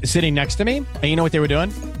person sitting next to me, and you know what they were doing?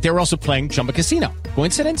 They were also playing Chumba Casino.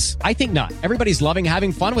 Coincidence? I think not. Everybody's loving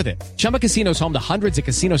having fun with it. Chumba Casino is home to hundreds of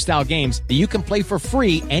casino-style games that you can play for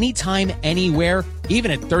free anytime, anywhere, even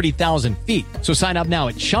at 30,000 feet. So sign up now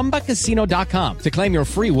at ChumbaCasino.com to claim your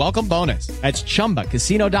free welcome bonus. That's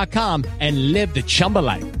ChumbaCasino.com and live the Chumba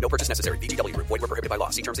life. No purchase necessary. VGW. Void where prohibited by law.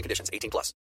 See terms and conditions. 18+.